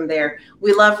family is from there.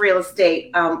 We love real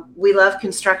estate. We love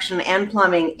construction and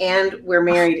plumbing, and we're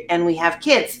married and we have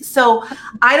kids. So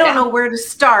I don't know where to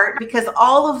start because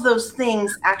all of those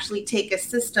things actually take a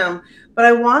system. But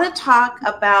I want to talk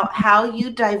about how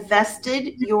you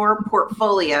divested your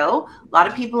portfolio. A lot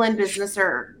of people in business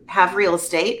have real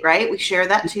estate, right? We share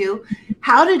that too.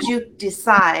 How did you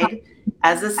decide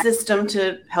as a system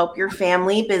to help your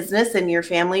family business and your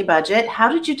family budget? How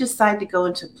did you decide to go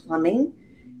into plumbing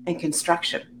and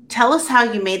construction? Tell us how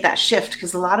you made that shift,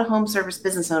 because a lot of home service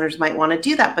business owners might want to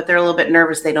do that, but they're a little bit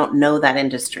nervous. They don't know that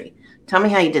industry. Tell me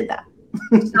how you did that.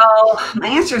 So my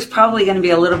answer is probably going to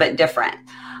be a little bit different.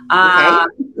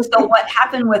 So what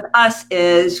happened with us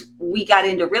is we got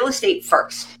into real estate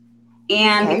first.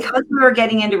 And because we were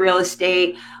getting into real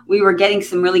estate, we were getting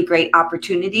some really great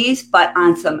opportunities, but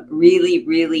on some really,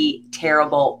 really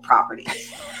terrible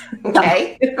properties.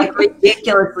 Okay. Like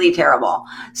ridiculously terrible.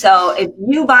 So if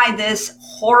you buy this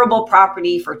horrible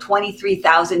property for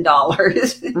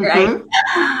 $23,000, right,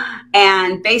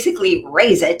 and basically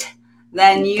raise it,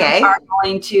 then you are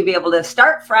going to be able to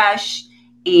start fresh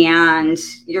and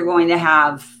you're going to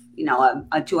have, you know,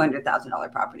 a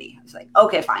 $200,000 property. I was like,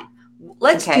 okay, fine.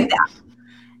 Let's do that.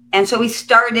 And so we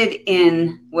started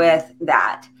in with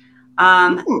that.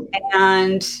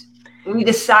 And we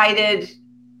decided,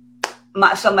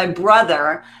 my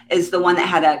brother is the one that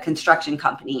had a construction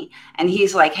company. And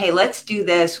he's like, hey, let's do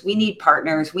this. We need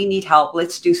partners. We need help.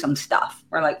 Let's do some stuff.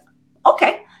 We're like,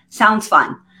 okay, sounds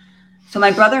fun. So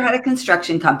my brother had a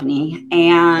construction company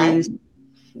and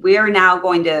we are now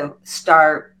going to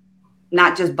start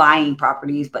not just buying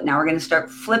properties, but now we're going to start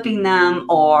flipping them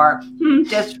or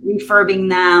just refurbing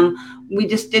them. We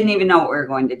just didn't even know what we were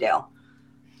going to do.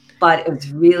 But it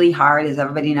was really hard, as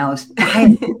everybody knows, to hire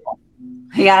people.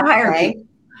 You got to hire people.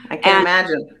 I can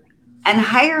imagine. And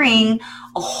hiring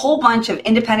a whole bunch of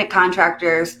independent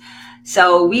contractors.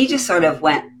 So we just sort of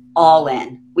went all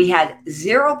in. We had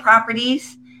 0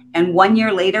 properties, and 1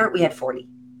 year later, we had 40.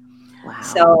 Wow.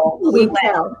 So we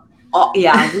went we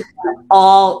went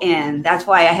all in. That's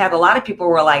why I had a lot of people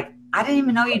who were like, I didn't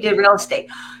even know you did real estate.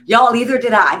 Y'all, either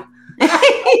did I.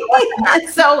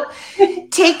 So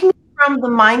take me from the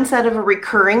mindset of a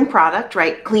recurring product,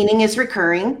 right? Cleaning is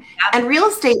recurring and real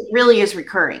estate really is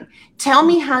recurring. Tell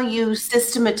me how you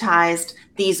systematized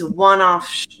these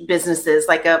one-off businesses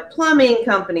like a plumbing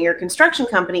company or construction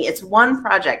company. It's one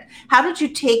project. How did you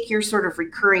take your sort of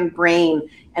recurring brain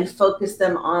and focus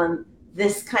them on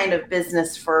this kind of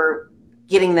business for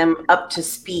getting them up to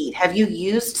speed? Have you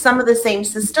used some of the same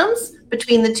systems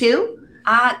between the two?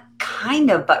 Kind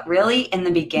of, but really in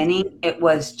the beginning, it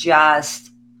was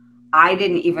just, I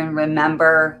didn't even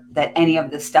remember that any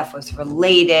of this stuff was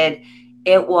related.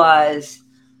 It was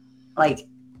like,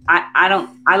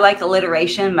 I like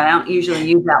alliteration, but I don't usually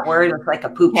use that word. It's like a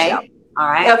poop Okay. show. All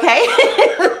right. Okay.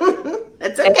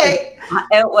 That's okay.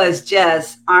 It was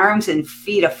just arms and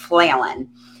feet a flailing.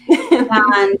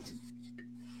 And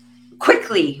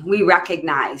quickly we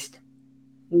recognized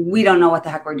we don't know what the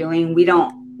heck we're doing. We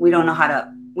don't know how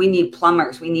to, we need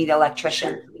plumbers. We need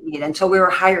electricians. And so we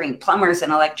were hiring plumbers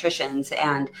and electricians,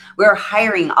 and we were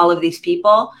hiring all of these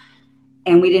people,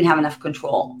 and we didn't have enough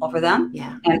control over them.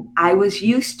 Yeah. And I was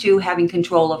used to having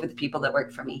control over the people that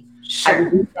worked for me. I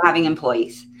was used to having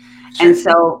employees. Sure. And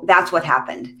so that's what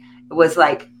happened. It was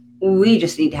like, we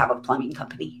just need to have a plumbing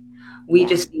company. We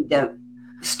just need to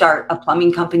start a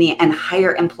plumbing company and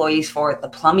hire employees for the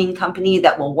plumbing company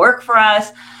that will work for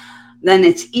us. Then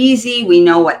it's easy. We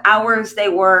know what hours they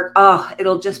work. Oh,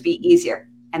 it'll just be easier.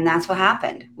 And that's what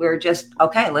happened. We're just,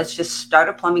 okay, let's just start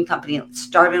a plumbing company. Let's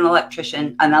start an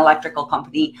electrical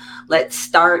company. Let's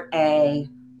start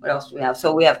what else do we have?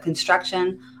 So we have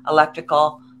construction,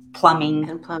 electrical, plumbing.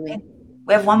 And plumbing.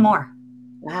 We have one more.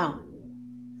 Wow.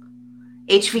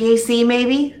 HVAC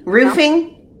maybe?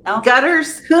 Roofing? No.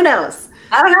 Gutters? Who knows?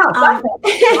 I don't know.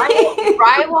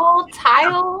 Drywall,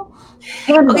 tile.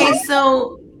 Okay,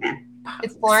 so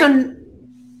It's boring.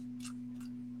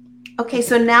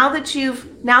 So now that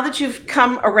you've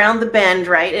come around the bend,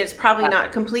 right? It's probably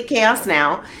not complete chaos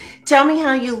now. Tell me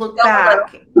how you look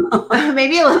back.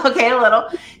 Maybe a little. Okay, a little.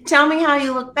 Tell me how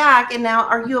you look back. And now,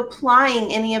 are you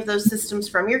applying any of those systems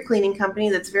from your cleaning company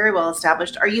that's very well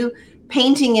established? Are you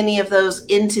painting any of those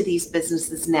into these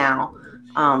businesses now,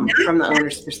 from the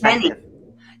owner's perspective?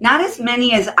 Not as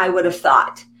many as I would have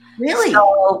thought. Really?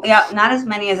 So, yeah, not as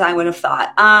many as I would have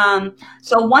thought.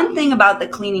 So one thing about the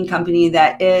cleaning company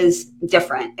that is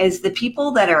different is the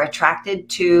people that are attracted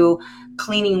to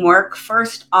cleaning work.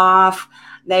 First off,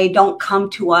 they don't come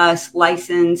to us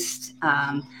licensed.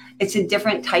 It's a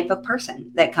different type of person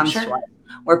that comes to us.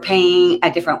 We're paying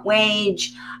a different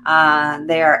wage.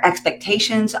 Their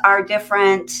expectations are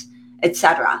different,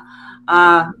 etc.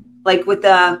 Like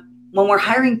when we're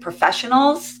hiring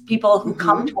professionals, people who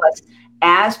come to us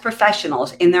as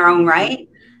professionals in their own right,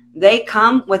 they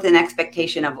come with an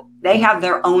expectation they have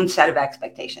their own set of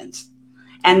expectations.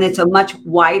 And it's a much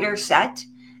wider set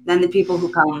than the people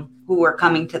who are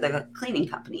coming to the cleaning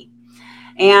company.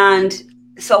 And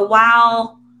so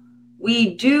while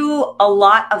we do a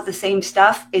lot of the same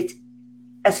stuff, it's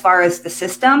as far as the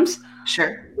systems,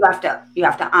 you have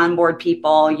to onboard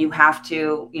people. You have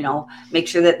to, make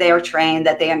sure that they are trained,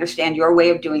 that they understand your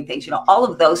way of doing things. All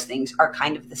of those things are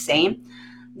kind of the same.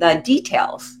 The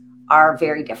details are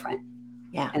very different.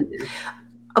 Yeah.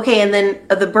 Okay. And then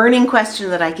the burning question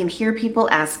that I can hear people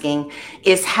asking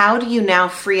is, how do you now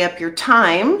free up your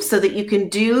time so that you can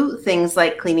do things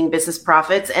like Cleaning Business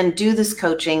Profits and do this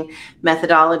coaching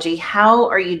methodology? How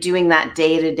are you doing that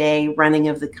day-to-day running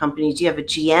of the company? Do you have a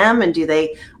GM and do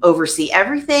they oversee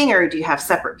everything, or do you have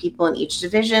separate people in each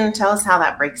division? Tell us how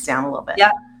that breaks down a little bit.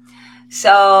 Yeah.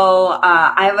 So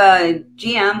I have a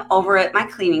GM over at my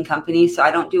cleaning company, so I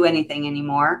don't do anything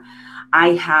anymore.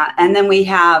 And then we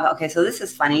have, okay, so this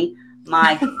is funny.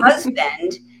 My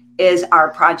husband is our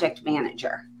project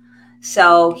manager.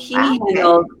 So he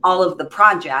handles all of the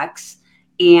projects,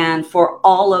 and for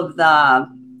all of the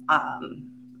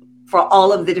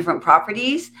different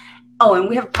properties. Oh, and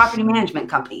we have a property management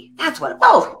company. That's what it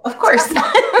was. Oh, of course.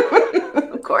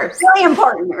 Of course. Really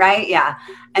important, right? Yeah.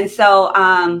 And so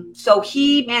so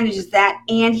he manages that,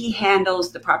 and he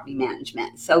handles the property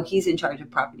management. So he's in charge of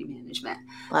property management.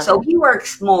 He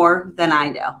works more than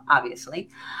I do, obviously.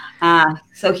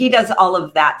 So he does all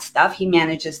of that stuff. He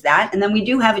manages that. And then we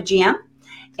do have a GM.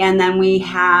 And then we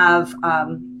have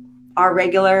our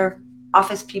regular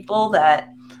office people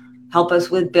that help us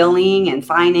with billing and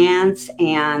finance.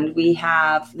 And we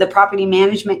have the property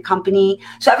management company.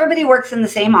 So everybody works in the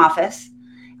same office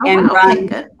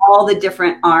runs all the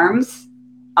different arms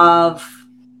of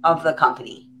the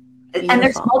company. Beautiful. And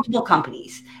there's multiple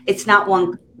companies. It's not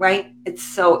one, right? It's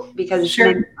because it's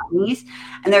many companies.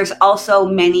 And there's also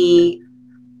many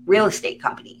real estate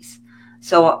companies.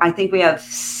 So I think we have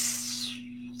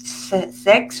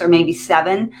 6 or maybe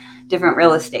 7 different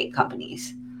real estate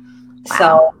companies. Wow.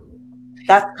 So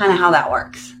that's kind of how that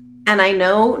works. And I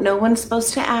know no one's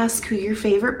supposed to ask who your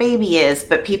favorite baby is,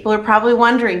 but people are probably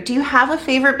wondering, do you have a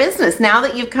favorite business? Now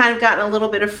that you've kind of gotten a little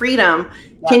bit of freedom,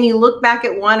 can you look back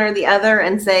at one or the other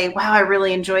and say, wow, I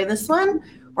really enjoy this one?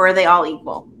 Or are they all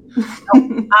equal?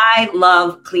 I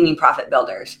love Cleaning Profit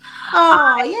Builders.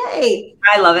 Oh, yay.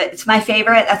 I love it. It's my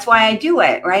favorite. That's why I do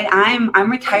it, right?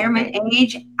 I'm retirement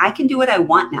age. I can do what I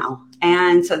want now.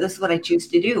 And so this is what I choose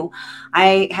to do.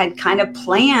 I had kind of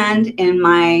planned in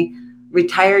my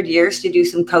retired years to do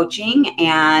some coaching,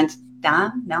 and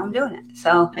now I'm doing it.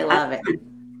 So I love it.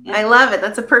 I love it.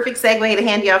 That's a perfect segue to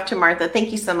hand you off to Martha.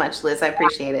 Thank you so much, Liz. I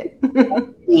appreciate it.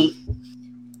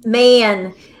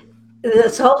 Man,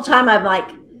 this whole time I'm like,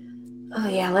 oh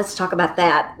yeah, let's talk about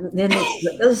that. Then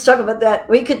let's talk about that.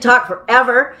 We could talk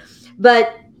forever,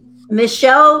 but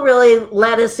Michelle really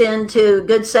led us into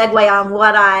good segue on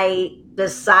what I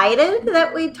decided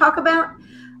that we'd talk about.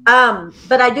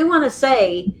 But I do want to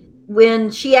say,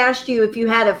 when she asked you if you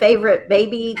had a favorite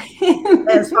baby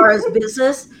as far as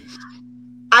business,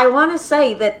 I want to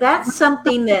say that that's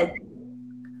something that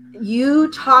you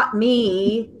taught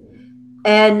me.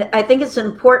 And I think it's an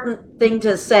important thing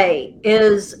to say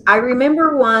is I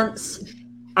remember once,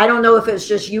 I don't know if it's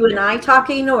just you and I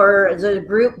talking or as a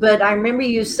group, but I remember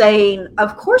you saying,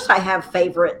 of course I have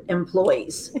favorite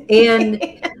employees. And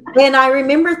I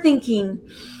remember thinking,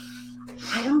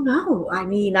 I don't know. I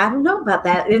mean, I don't know about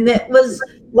that. And it was a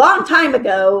long time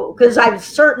ago, because I've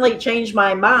certainly changed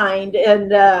my mind.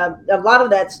 And a lot of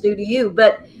that's due to you.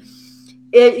 But,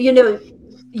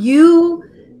 you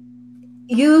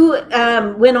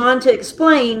went on to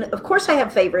explain, of course I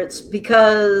have favorites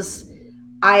because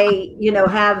I,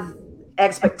 have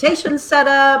expectations set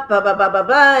up, blah, blah, blah, blah,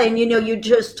 blah. And, you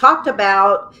just talked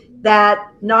about that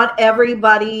not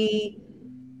everybody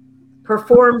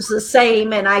performs the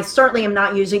same. And I certainly am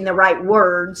not using the right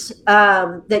words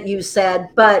that you said,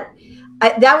 but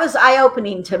that was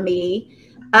eye-opening to me.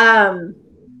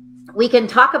 We can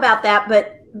talk about that,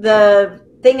 but the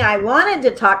thing I wanted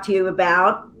to talk to you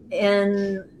about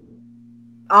in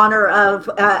honor of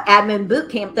admin boot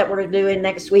camp that we're doing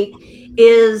next week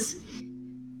is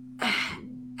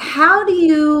how do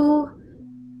you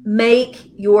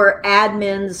make your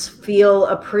admins feel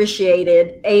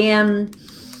appreciated? And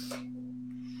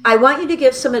I want you to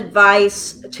give some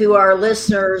advice to our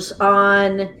listeners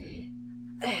on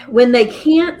when they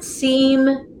can't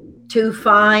seem to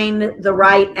find the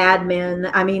right admin.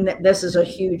 I mean, this is a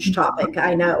huge topic,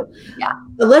 I know. Yeah.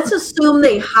 But let's assume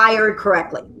they hired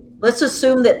correctly. Let's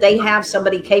assume that they have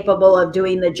somebody capable of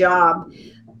doing the job,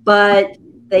 but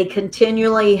they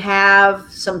continually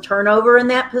have some turnover in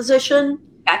that position.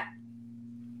 Okay.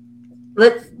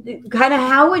 Let's kind of,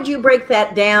 how would you break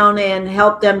that down and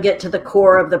help them get to the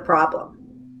core of the problem?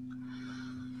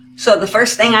 So the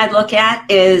first thing I'd look at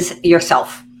is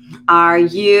yourself. Are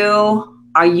you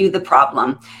the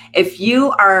problem? If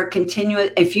you are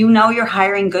if you know you're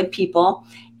hiring good people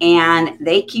and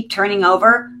they keep turning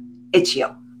over, it's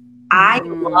you. I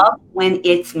love when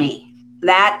it's me.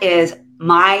 That is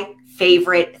my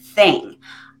favorite thing.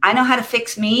 I know how to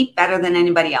fix me better than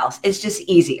anybody else. It's just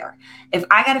easier. If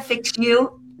I got to fix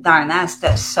you, darn,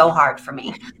 that's so hard for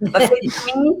me. But fix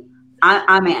me,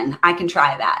 I'm in. I can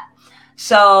try that.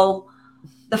 So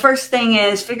the first thing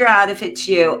is figure out if it's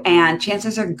you, and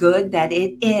chances are good that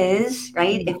it is,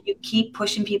 right? If you keep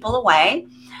pushing people away.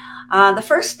 The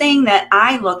first thing that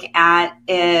I look at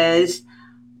is,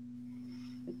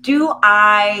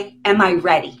 am I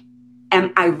ready?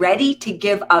 Am I ready to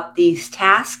give up these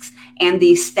tasks and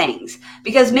these things?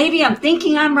 Because maybe I'm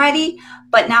thinking I'm ready,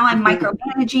 but now I'm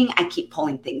micromanaging. I keep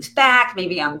pulling things back.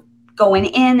 Maybe I'm going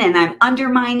in and I'm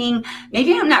undermining.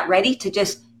 Maybe I'm not ready to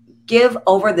just give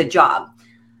over the job.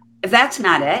 If that's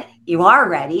not it, you are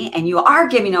ready and you are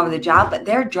giving over the job, but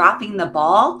they're dropping the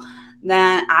ball,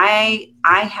 then I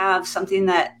have something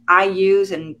that I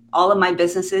use in all of my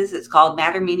businesses. It's called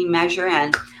Matter, Meaning, Measure,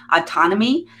 and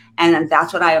Autonomy. And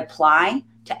that's what I apply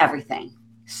to everything.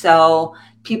 So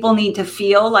people need to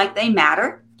feel like they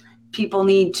matter. People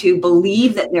need to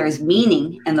believe that there is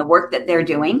meaning in the work that they're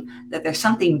doing, that there's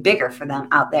something bigger for them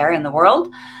out there in the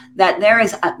world, that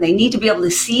they need to be able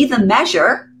to see the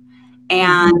measure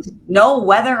and know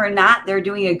whether or not they're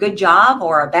doing a good job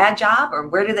or a bad job or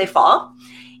where do they fall.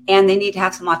 And they need to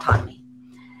have some autonomy.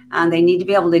 And they need to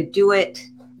be able to do it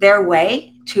their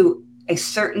way to a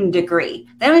certain degree.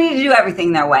 They don't need to do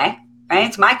everything their way, right?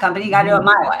 It's my company, you got to do it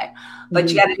my way. But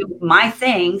you got to do my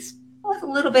things with a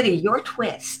little bit of your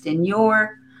twist and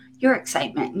your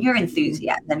excitement and your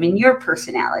enthusiasm and your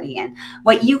personality and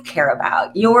what you care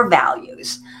about, your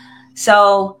values.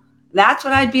 So that's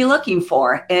what I'd be looking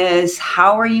for is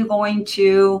how are you going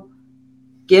to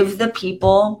give the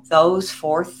people those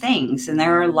 4 things? And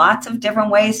there are lots of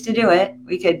different ways to do it.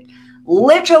 We could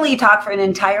literally talk for an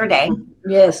entire day.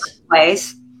 Yes.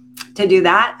 Ways to do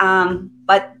that.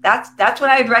 But that's what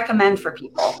I'd recommend for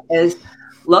people is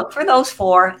look for those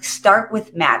 4, start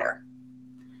with matter.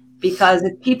 Because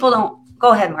if people don't,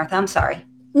 go ahead, Martha, I'm sorry.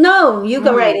 No, you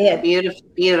go right ahead. Beautiful,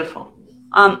 beautiful.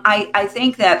 I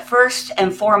think that first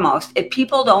and foremost, if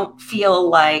people don't feel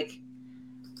like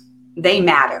they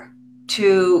matter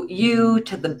to you,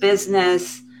 to the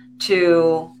business,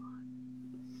 to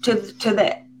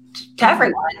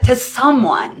everyone, to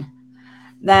someone,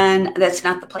 then that's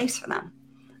not the place for them.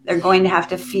 They're going to have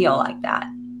to feel like that.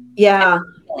 Yeah.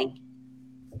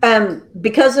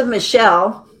 Because of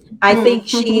Michelle, I think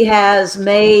she's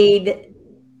made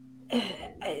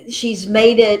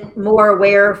it more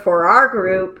aware for our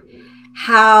group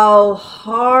how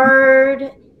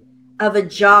hard of a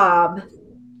job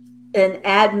an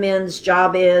admin's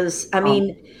job is. I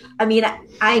mean,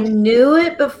 I knew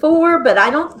it before, but I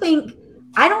don't think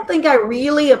I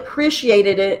really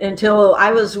appreciated it until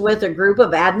I was with a group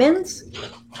of admins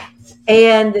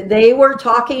and they were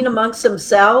talking amongst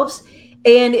themselves,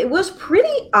 and it was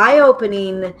pretty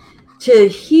eye-opening to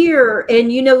hear and,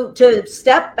 to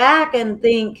step back and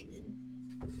think,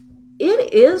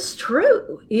 it is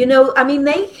true.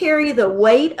 They carry the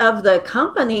weight of the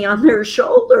company on their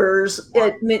shoulders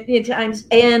at many times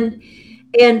and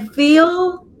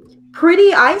feel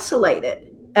pretty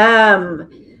isolated.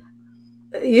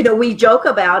 We joke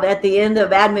about at the end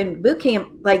of admin boot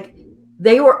camp, like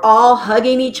they were all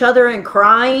hugging each other and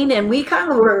crying. And we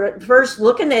kind of were at first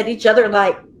looking at each other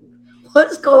like,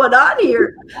 what's going on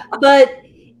here? But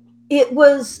it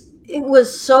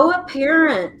was so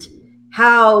apparent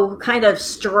how kind of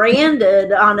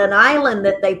stranded on an island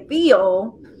that they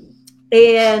feel,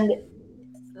 and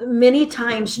many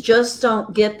times just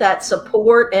don't get that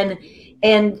support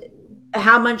and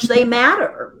how much they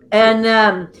matter.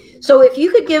 And so if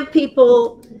you could give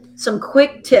people some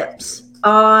quick tips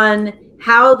on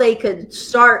how they could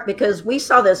start, because we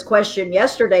saw this question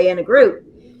yesterday in a group.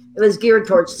 It was geared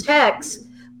towards techs,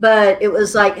 but it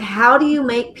was like, how do you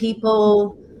make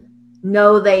people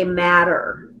know they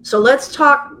matter? So let's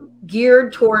talk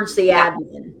geared towards the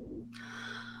admin.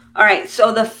 All right.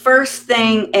 So the first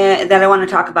thing that I want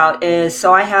to talk about is,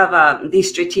 so I have these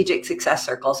strategic success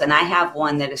circles, and I have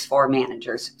one that is for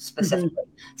managers specifically.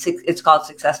 Mm-hmm. It's called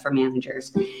Success for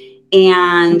Managers.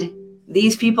 And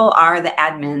these people are the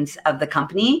admins of the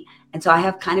company. And so I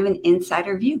have kind of an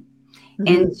insider view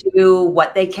into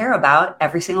what they care about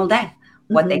every single day,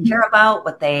 what they care about,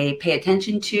 what they pay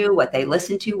attention to, what they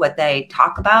listen to, what they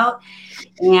talk about.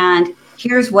 And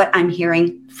here's what I'm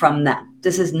hearing from them.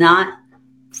 This is not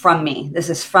from me. This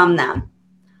is from them.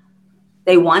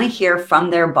 They want to hear from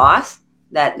their boss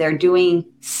that they're doing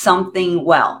something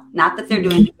well, not that they're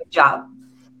doing a good job.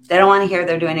 They don't want to hear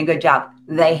they're doing a good job.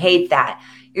 They hate that.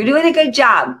 You're doing a good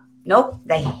job. Nope.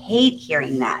 They hate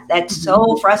hearing that. That's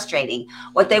so frustrating.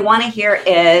 What they want to hear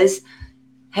is,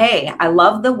 hey, I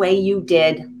love the way you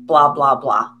did blah, blah,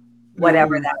 blah,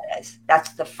 whatever that is.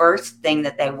 That's the first thing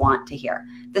that they want to hear.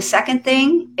 The second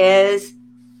thing is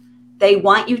they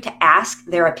want you to ask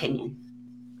their opinion.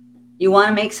 You want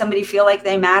to make somebody feel like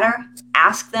they matter?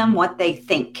 Ask them what they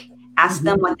think. Ask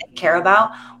them what they care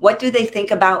about. What do they think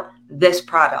about this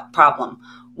problem?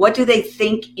 What do they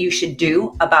think you should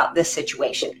do about this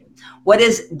situation? What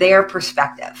is their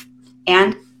perspective?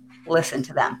 And listen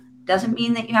to them. Doesn't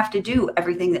mean that you have to do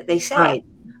everything that they say,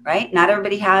 right? Not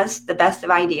everybody has the best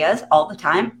of ideas all the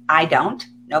time. I don't.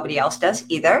 Nobody else does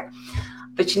either.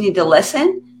 But you need to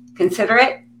listen, consider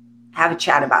it, have a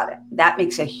chat about it. That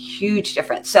makes a huge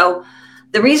difference. So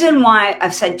the reason why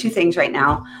I've said two things right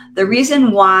now, the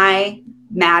reason why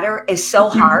matter is so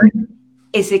hard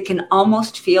is it can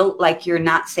almost feel like you're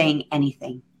not saying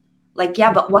anything. Like,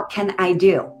 yeah, but what can I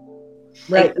do?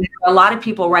 Right. Like, there are a lot of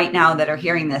people right now that are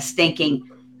hearing this thinking,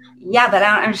 yeah, but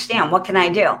I don't understand. What can I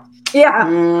do?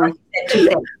 Yeah.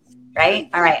 Right?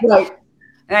 All right. Right.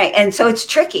 All right. And so it's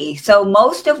tricky. So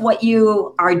most of what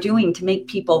you are doing to make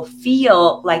people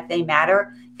feel like they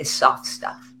matter is soft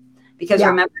stuff. Because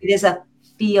remember, it is a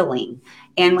feeling.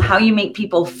 And how you make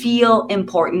people feel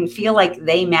important, feel like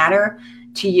they matter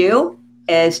to you,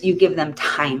 is you give them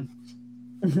time.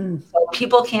 So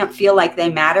people can't feel like they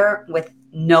matter with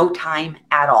no time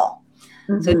at all.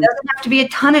 So it doesn't have to be a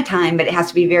ton of time, but it has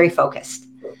to be very focused.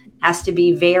 It has to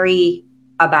be very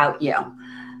about you.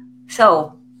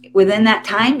 So within that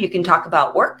time, you can talk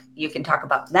about work. You can talk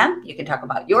about them. You can talk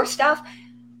about your stuff.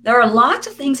 There are lots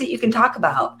of things that you can talk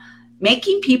about.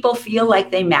 Making people feel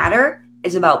like they matter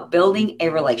is about building a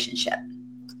relationship.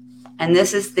 And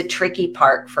this is the tricky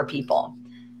part for people.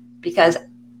 Because,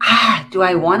 do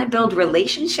I want to build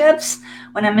relationships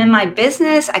when I'm in my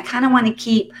business? I kind of want to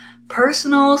keep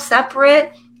personal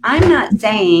separate. I'm not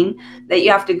saying that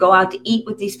you have to go out to eat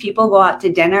with these people, go out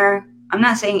to dinner. I'm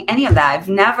not saying any of that. I've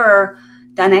never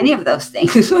done any of those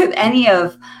things with any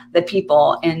of the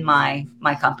people in my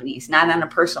companies, not on a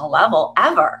personal level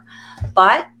ever.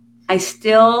 But I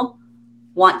still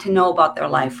want to know about their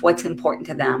life, what's important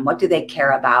to them, what do they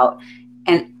care about.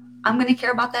 And I'm going to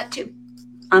care about that too.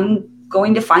 I'm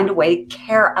going to find a way to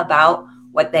care about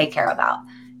what they care about.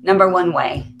 Number one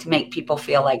way to make people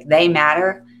feel like they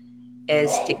matter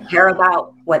is to care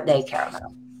about what they care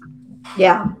about.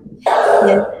 Yeah.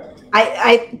 And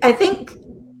I think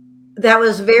that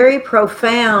was very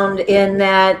profound in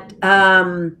that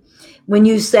when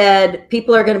you said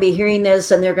people are going to be hearing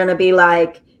this and they're going to be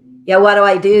like, yeah, what do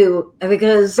I do?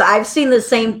 Because I've seen the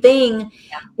same thing.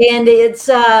 Yeah. And it's,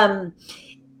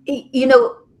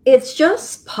 it's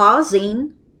just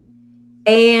pausing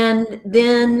and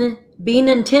then being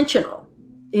intentional,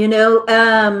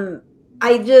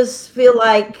 I just feel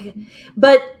like,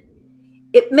 but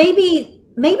it maybe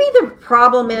the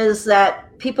problem is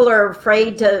that people are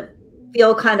afraid to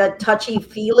feel kind of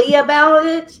touchy-feely about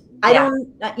it. I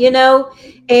don't,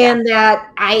 and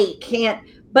that I can't,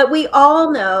 but we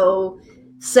all know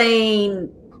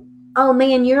saying, oh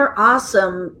man, you're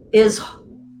awesome is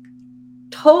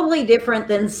totally different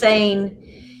than saying,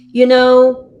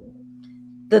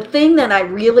 the thing that I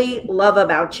really love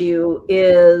about you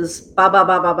is blah, blah,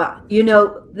 blah, blah, blah.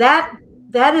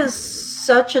 That is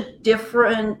such a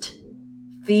different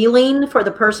feeling for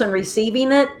the person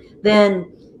receiving it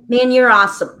than, man, you're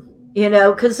awesome,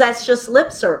 because that's just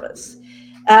lip service.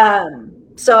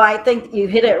 So I think you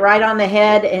hit it right on the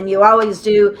head, and you always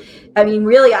do. I mean,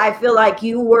 really, I feel like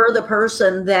you were the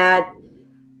person that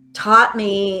taught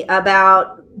me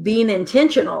about being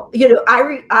intentional.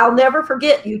 I'll never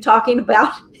forget you talking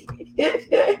about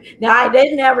now I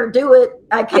didn't ever do it.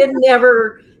 I could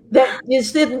never, that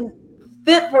just didn't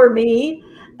fit for me.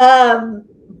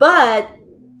 But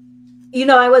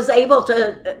I was able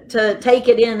to take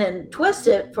it in and twist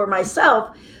it for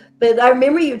myself. But I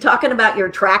remember you talking about your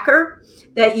tracker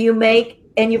that you make,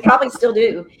 and you probably still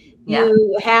do. Yeah.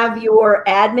 You have your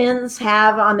admins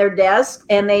have on their desk,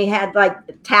 and they had like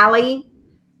tally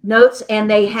notes, and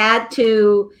they had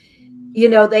to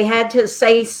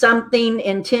say something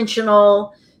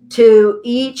intentional to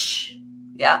each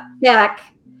deck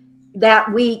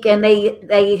that week, and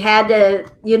they had to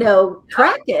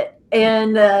track it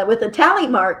and with a tally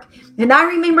mark. And I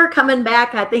remember coming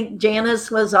back, I think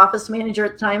Janice was office manager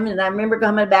at the time, and I remember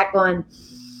coming back going,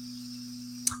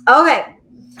 okay,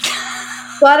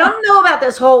 so I don't know about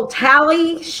this whole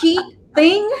tally sheet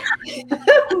thing,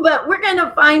 but we're going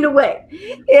to find a way.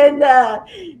 And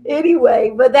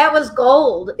anyway, but that was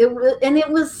gold. It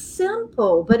was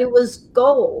simple, but it was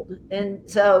gold. And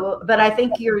so, but I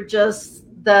think you're just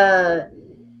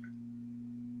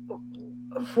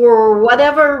for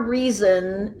whatever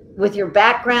reason, with your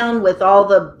background, with all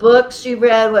the books you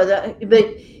read,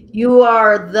 but you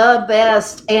are the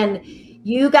best. And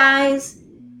you guys,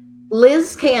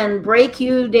 Liz can break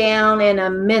you down in a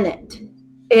minute.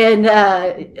 And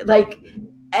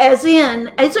as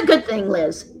in, it's a good thing,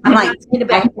 Liz. I'm not saying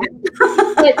about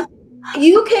that. But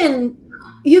you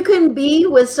can be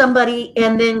with somebody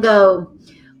and then go,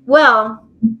 well,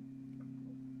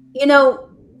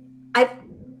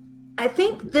 I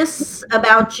think this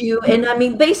about you. And I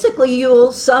mean, basically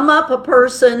you'll sum up a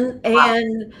person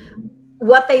and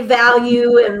what they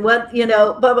value and what,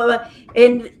 blah, blah, blah.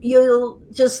 And you'll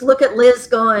just look at Liz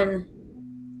going,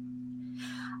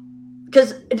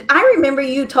 because I remember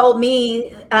you told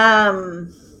me, I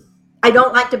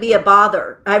don't like to be a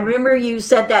bother. I remember you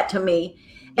said that to me.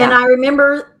 Yeah. And I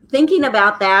remember thinking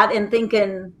about that and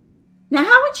thinking, now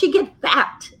how would she get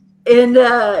that? And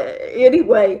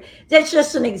anyway, that's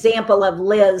just an example of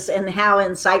Liz and how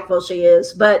insightful she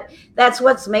is. But that's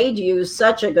what's made you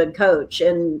such a good coach.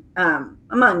 And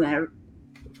among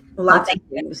lots of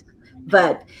things.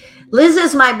 But Liz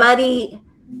is my buddy.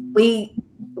 We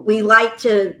like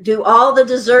to do all the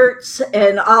desserts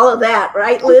and all of that,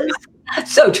 right, Liz?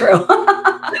 So true.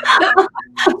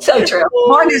 So true.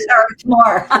 More desserts,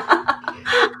 more.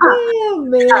 Oh,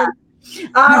 man.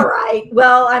 All right.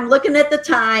 Well, I'm looking at the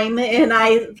time, and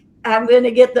I'm going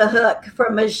to get the hook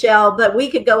from Michelle, but we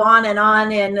could go on,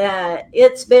 and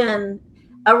it's been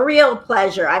a real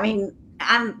pleasure. I mean,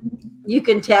 you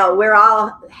can tell we're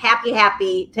all happy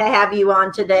to have you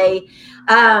on today.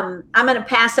 I'm going to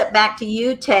pass it back to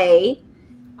you, Tay,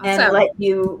 and let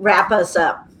you wrap us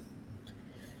up.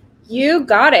 You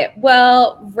got it.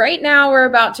 Well, right now we're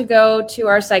about to go to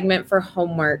our segment for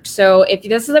homework. So if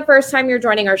this is the first time you're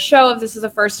joining our show, if this is the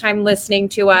first time listening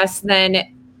to us,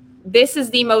 then this is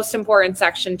the most important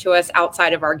section to us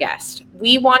outside of our guest.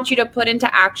 We want you to put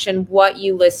into action what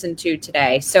you listened to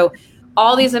today. So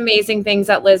all these amazing things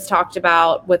that Liz talked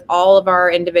about with all of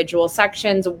our individual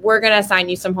sections, we're going to assign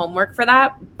you some homework for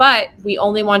that, but we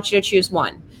only want you to choose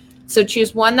one. So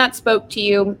choose one that spoke to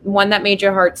you, one that made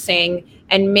your heart sing,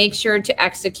 and make sure to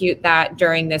execute that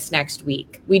during this next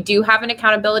week. We do have an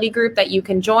accountability group that you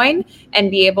can join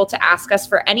and be able to ask us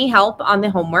for any help on the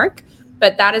homework,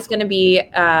 but that is going to be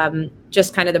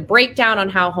just kind of the breakdown on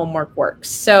how homework works.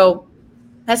 So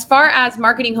as far as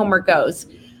marketing homework goes,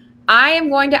 I am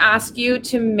going to ask you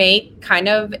to make kind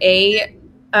of a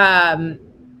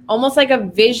almost like a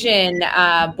vision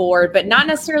board, but not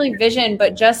necessarily vision,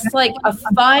 but just like a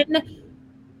fun,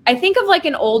 I think of like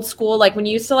an old school, like when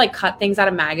you used to like cut things out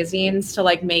of magazines to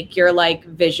like make your like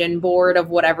vision board of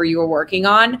whatever you were working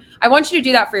on. I want you to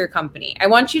do that for your company. I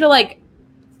want you to like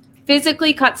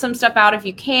physically cut some stuff out if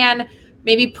you can,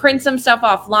 maybe print some stuff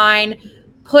offline,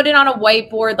 put it on a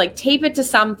whiteboard, like tape it to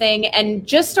something, and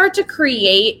just start to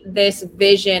create this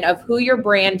vision of who your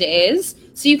brand is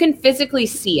so you can physically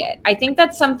see it. I think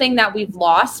that's something that we've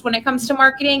lost when it comes to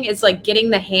marketing, is like getting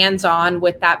the hands-on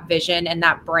with that vision and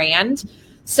that brand.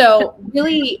 So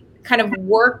really kind of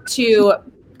work to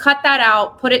cut that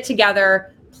out, put it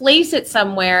together, place it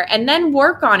somewhere, and then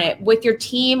work on it with your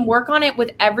team, work on it with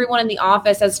everyone in the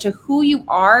office as to who you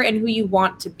are and who you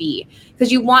want to be.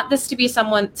 Because you want this to be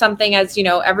something, as you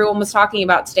know, everyone was talking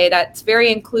about today, that's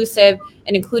very inclusive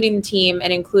and including the team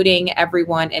and including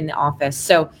everyone in the office.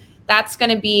 So that's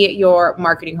going to be your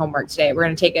marketing homework today. We're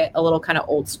going to take it a little kind of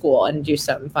old school and do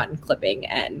some fun clipping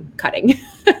and cutting.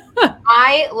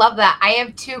 I love that. I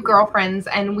have two girlfriends,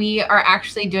 and we are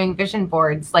actually doing vision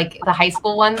boards, like the high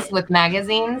school ones with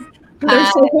magazines. They're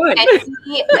so good.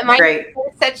 And we're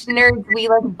such nerds. We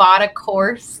like bought a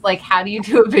course, like how do you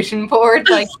do a vision board?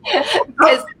 Like,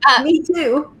 because Me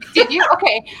too. did you?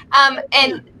 Okay.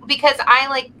 And because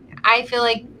I feel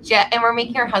like and we're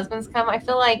making our husbands come. I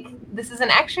feel like this is an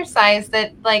exercise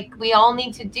that like we all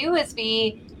need to do.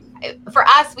 For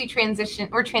us, we're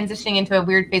transitioning into a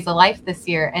weird phase of life this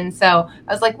year. And so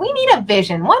I was like, we need a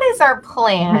vision. What is our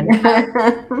plan?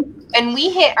 And we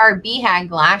hit our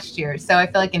BHAG last year. So I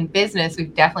feel like in business,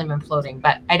 we've definitely been floating,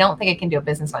 but I don't think I can do a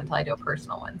business one until I do a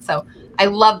personal one. So I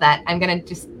love that. I'm going to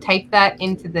just type that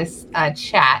into this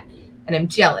chat, and I'm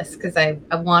jealous because I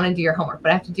want to do your homework,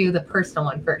 but I have to do the personal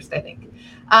one first, I think.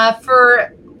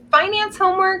 For finance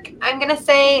homework, I'm going to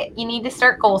say you need to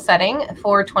start goal setting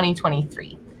for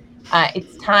 2023.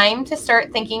 It's time to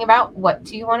start thinking about what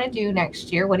do you want to do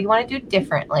next year? What do you want to do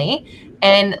differently?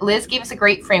 And Liz gave us a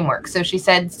great framework. So she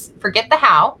said, forget the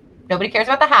how. Nobody cares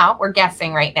about the how. We're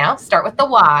guessing right now. Start with the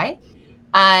why.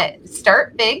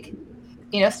 Start big.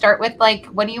 Start with like,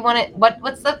 what do you want to,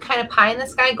 what's the kind of pie in the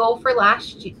sky goal for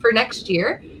next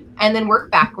year? And then work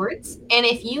backwards. And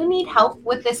if you need help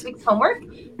with this week's homework,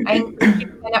 I encourage you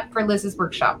to sign up for Liz's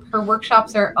workshop. Her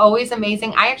workshops are always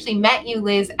amazing. I actually met you,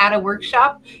 Liz, at a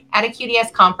workshop at a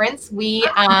QDS conference.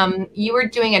 You were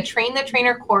doing a train the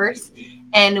trainer course,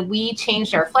 and we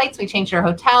changed our flights. We changed our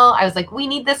hotel. I was like, we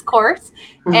need this course.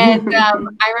 And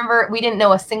I remember we didn't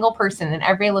know a single person, and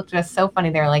everybody looked at us so funny.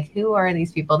 They were like, who are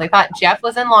these people? They thought Jeff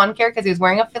was in lawn care because he was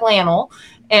wearing a flannel.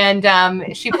 And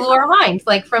she blew our minds.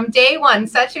 Like from day one,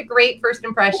 such a great first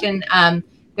impression.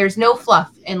 There's no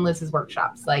fluff in Liz's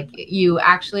workshops. Like you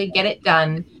actually get it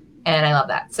done. And I love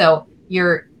that. So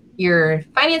your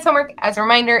finance homework, as a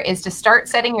reminder, is to start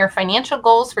setting your financial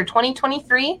goals for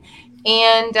 2023.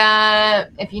 And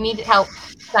if you need help,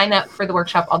 sign up for the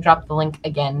workshop. I'll drop the link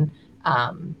again.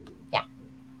 Yeah,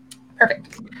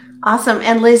 perfect. Awesome.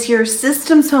 And Liz, your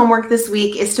systems homework this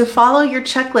week is to follow your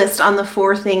checklist on the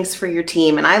 4 things for your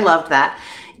team. And I love that.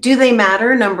 Do they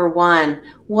matter? Number 1,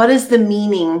 what is the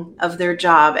meaning of their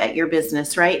job at your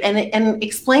business, right? And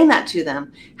explain that to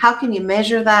them. How can you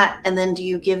measure that? And then do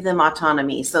you give them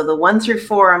autonomy? So the 1 through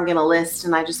 4, I'm going to list,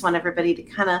 and I just want everybody to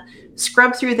kind of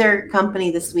scrub through their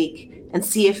company this week and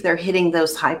see if they're hitting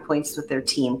those high points with their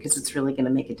team, because it's really going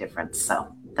to make a difference.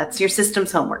 So that's your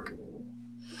systems homework.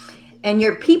 And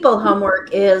your people homework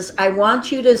is, I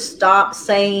want you to stop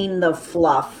saying the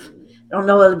fluff. I don't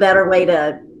know a better way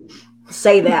to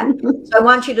say that. So I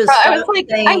want you to stop I was like,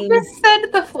 saying, I just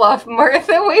said the fluff,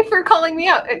 Martha. Wait for calling me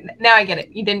out. Now I get it.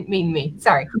 You didn't mean me.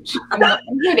 Sorry. I'm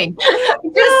kidding. I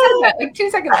just said that like 2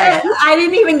 seconds ago. I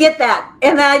didn't even get that.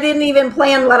 And I didn't even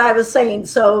plan what I was saying.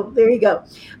 So there you go.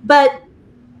 But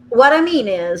what I mean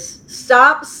is,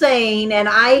 stop saying, and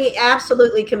I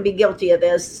absolutely can be guilty of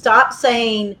this, stop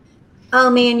saying, oh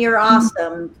man, you're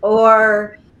awesome,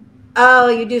 or oh,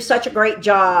 you do such a great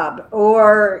job,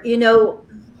 or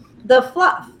the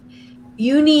fluff.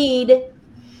 You need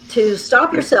to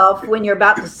stop yourself when you're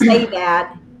about to say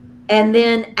that and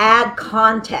then add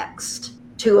context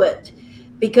to it,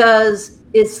 because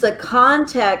it's the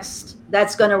context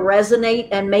that's going to resonate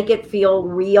and make it feel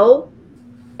real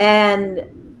and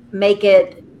make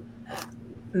it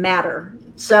matter.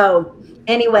 So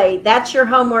anyway, that's your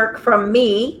homework from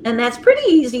me, and that's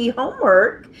pretty easy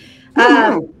homework.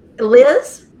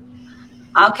 Liz?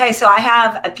 Okay, so I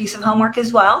have a piece of homework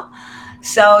as well.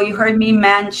 So you heard me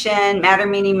mention matter,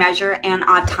 meaning, measure, and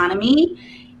autonomy.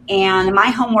 And my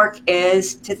homework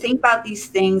is to think about these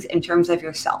things in terms of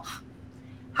yourself.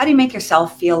 How do you make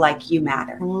yourself feel like you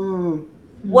matter?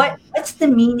 What's the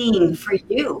meaning for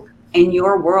you in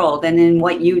your world and in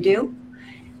what you do?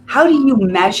 How do you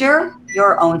measure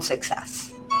your own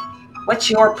success? What's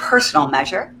your personal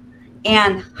measure?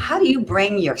 And how do you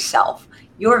bring yourself,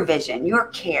 your vision, your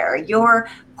care, your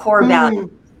core values,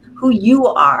 who you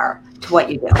are to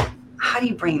what you do? How do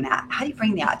you bring that? How do you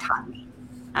bring the autonomy?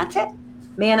 That's it.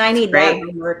 Man, I need that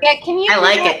homework. Yeah, can you? I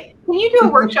like it. Can you do a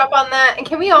workshop on that? And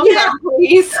can we all come,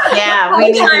 please? Yeah,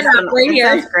 we need sign this up one. right That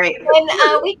here. sounds great.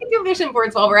 And we can do vision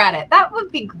boards while we're at it. That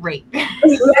would be great.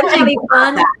 That'd be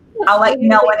fun. I'll let you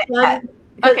know when it's Fun.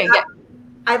 Okay, yeah.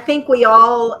 I think we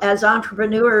all, as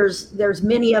entrepreneurs, there's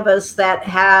many of us that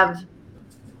have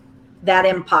that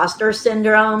imposter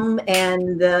syndrome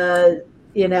and the,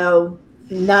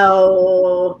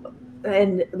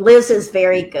 and Liz is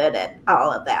very good at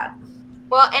all of that.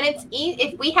 Well, and it's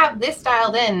if we have this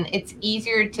dialed in, it's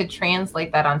easier to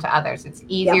translate that onto others. It's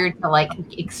easier to like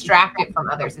extract it from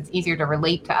others. It's easier to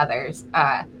relate to others.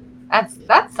 That's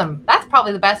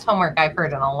probably the best homework I've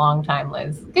heard in a long time,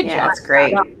 Liz. Good job. That's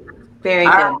great. Very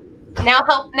good. Now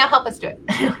help us do it.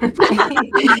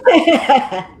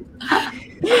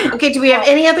 Okay, do we have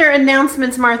any other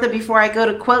announcements, Martha, before I go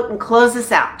to quote and close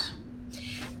this out?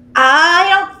 I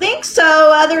don't think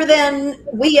so, other than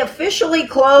we officially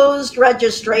closed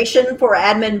registration for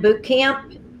Admin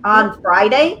Bootcamp on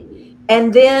Friday.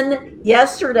 And then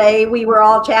yesterday we were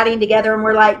all chatting together and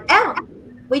we're like,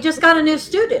 we just got a new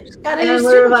student. Got a new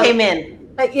student came in.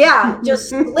 Just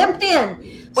slipped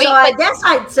in. Wait, so I guess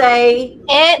I'd say.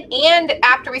 And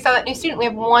after we saw that new student, we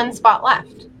have one spot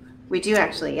left. We do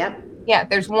actually, yep. Yeah,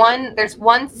 there's one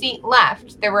seat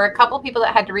left. There were a couple people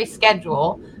that had to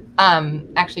reschedule.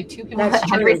 Actually 2 people that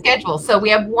had to reschedule. So we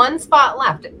have one spot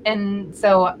left. And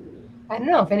so I don't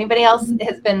know if anybody else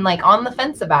has been like on the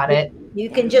fence about it. You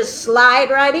can just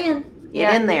slide right in.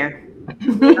 Get in there.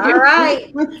 All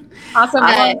right. Awesome.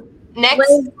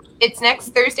 It's next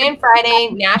Thursday and Friday,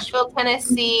 Nashville,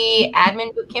 Tennessee,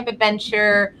 Admin Bootcamp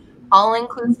Adventure,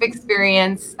 all-inclusive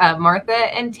experience. Martha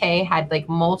and Tay had like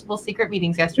multiple secret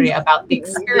meetings yesterday about the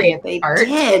experience part.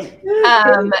 Did.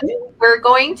 We're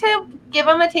going to give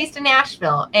them a taste of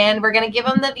Nashville, and we're going to give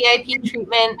them the VIP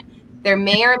treatment. There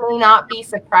may or may not be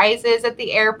surprises at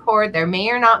the airport. There may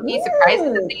or not be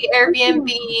surprises at the Airbnb.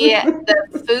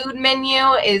 The food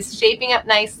menu is shaping up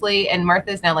nicely, and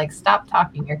Martha's now like, stop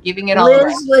talking. You're giving it all away.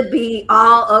 Liz would be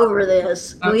all over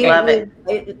this. Okay. Love it.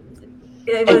 It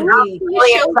And would be.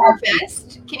 really at our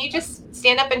best. Can you just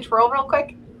stand up and twirl real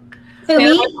quick?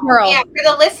 Girl. Yeah, for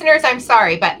the listeners, I'm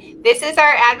sorry, but this is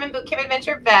our Admin Bootcamp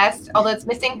Adventure vest, although it's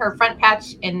missing her front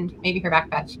patch and maybe her back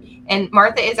patch. And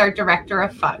Martha is our Director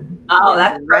of Fun. Oh,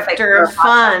 that's perfect. Director of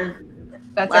Fun.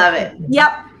 That's Love it.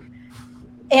 Yep.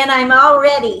 And I'm all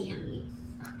ready.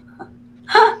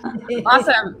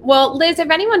 Awesome. Well, Liz, if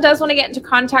anyone does want to get into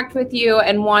contact with you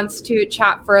and wants to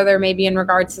chat further, maybe in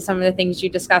regards to some of the things you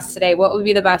discussed today, what would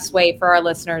be the best way for our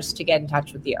listeners to get in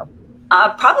touch with you?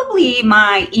 Probably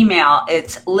my email.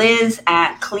 It's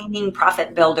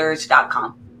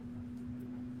liz@cleaningprofitbuilders.com.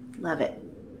 Love it.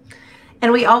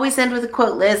 And we always end with a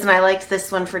quote, Liz, and I liked this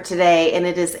one for today. And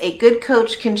it is, a good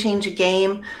coach can change a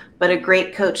game, but a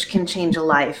great coach can change a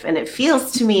life. And it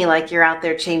feels to me like you're out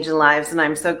there changing lives. And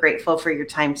I'm so grateful for your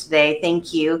time today.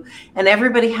 Thank you. And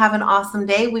everybody have an awesome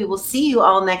day. We will see you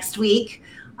all next week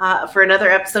for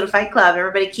another episode of Fight Club.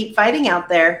 Everybody keep fighting out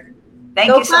there. Thank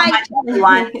Go you so fight. much,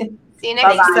 everyone. See you next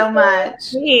Thanks week. so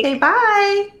much. Okay,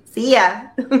 bye. See ya.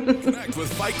 Connect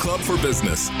with Fight Club for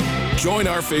Business. Join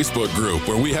our Facebook group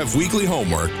where we have weekly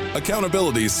homework,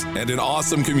 accountabilities, and an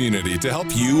awesome community to help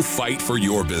you fight for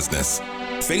your business.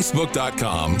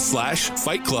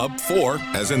 Facebook.com/Fight Club 4,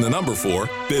 as in the number 4,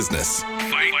 business.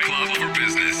 Fight Club for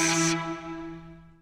Business.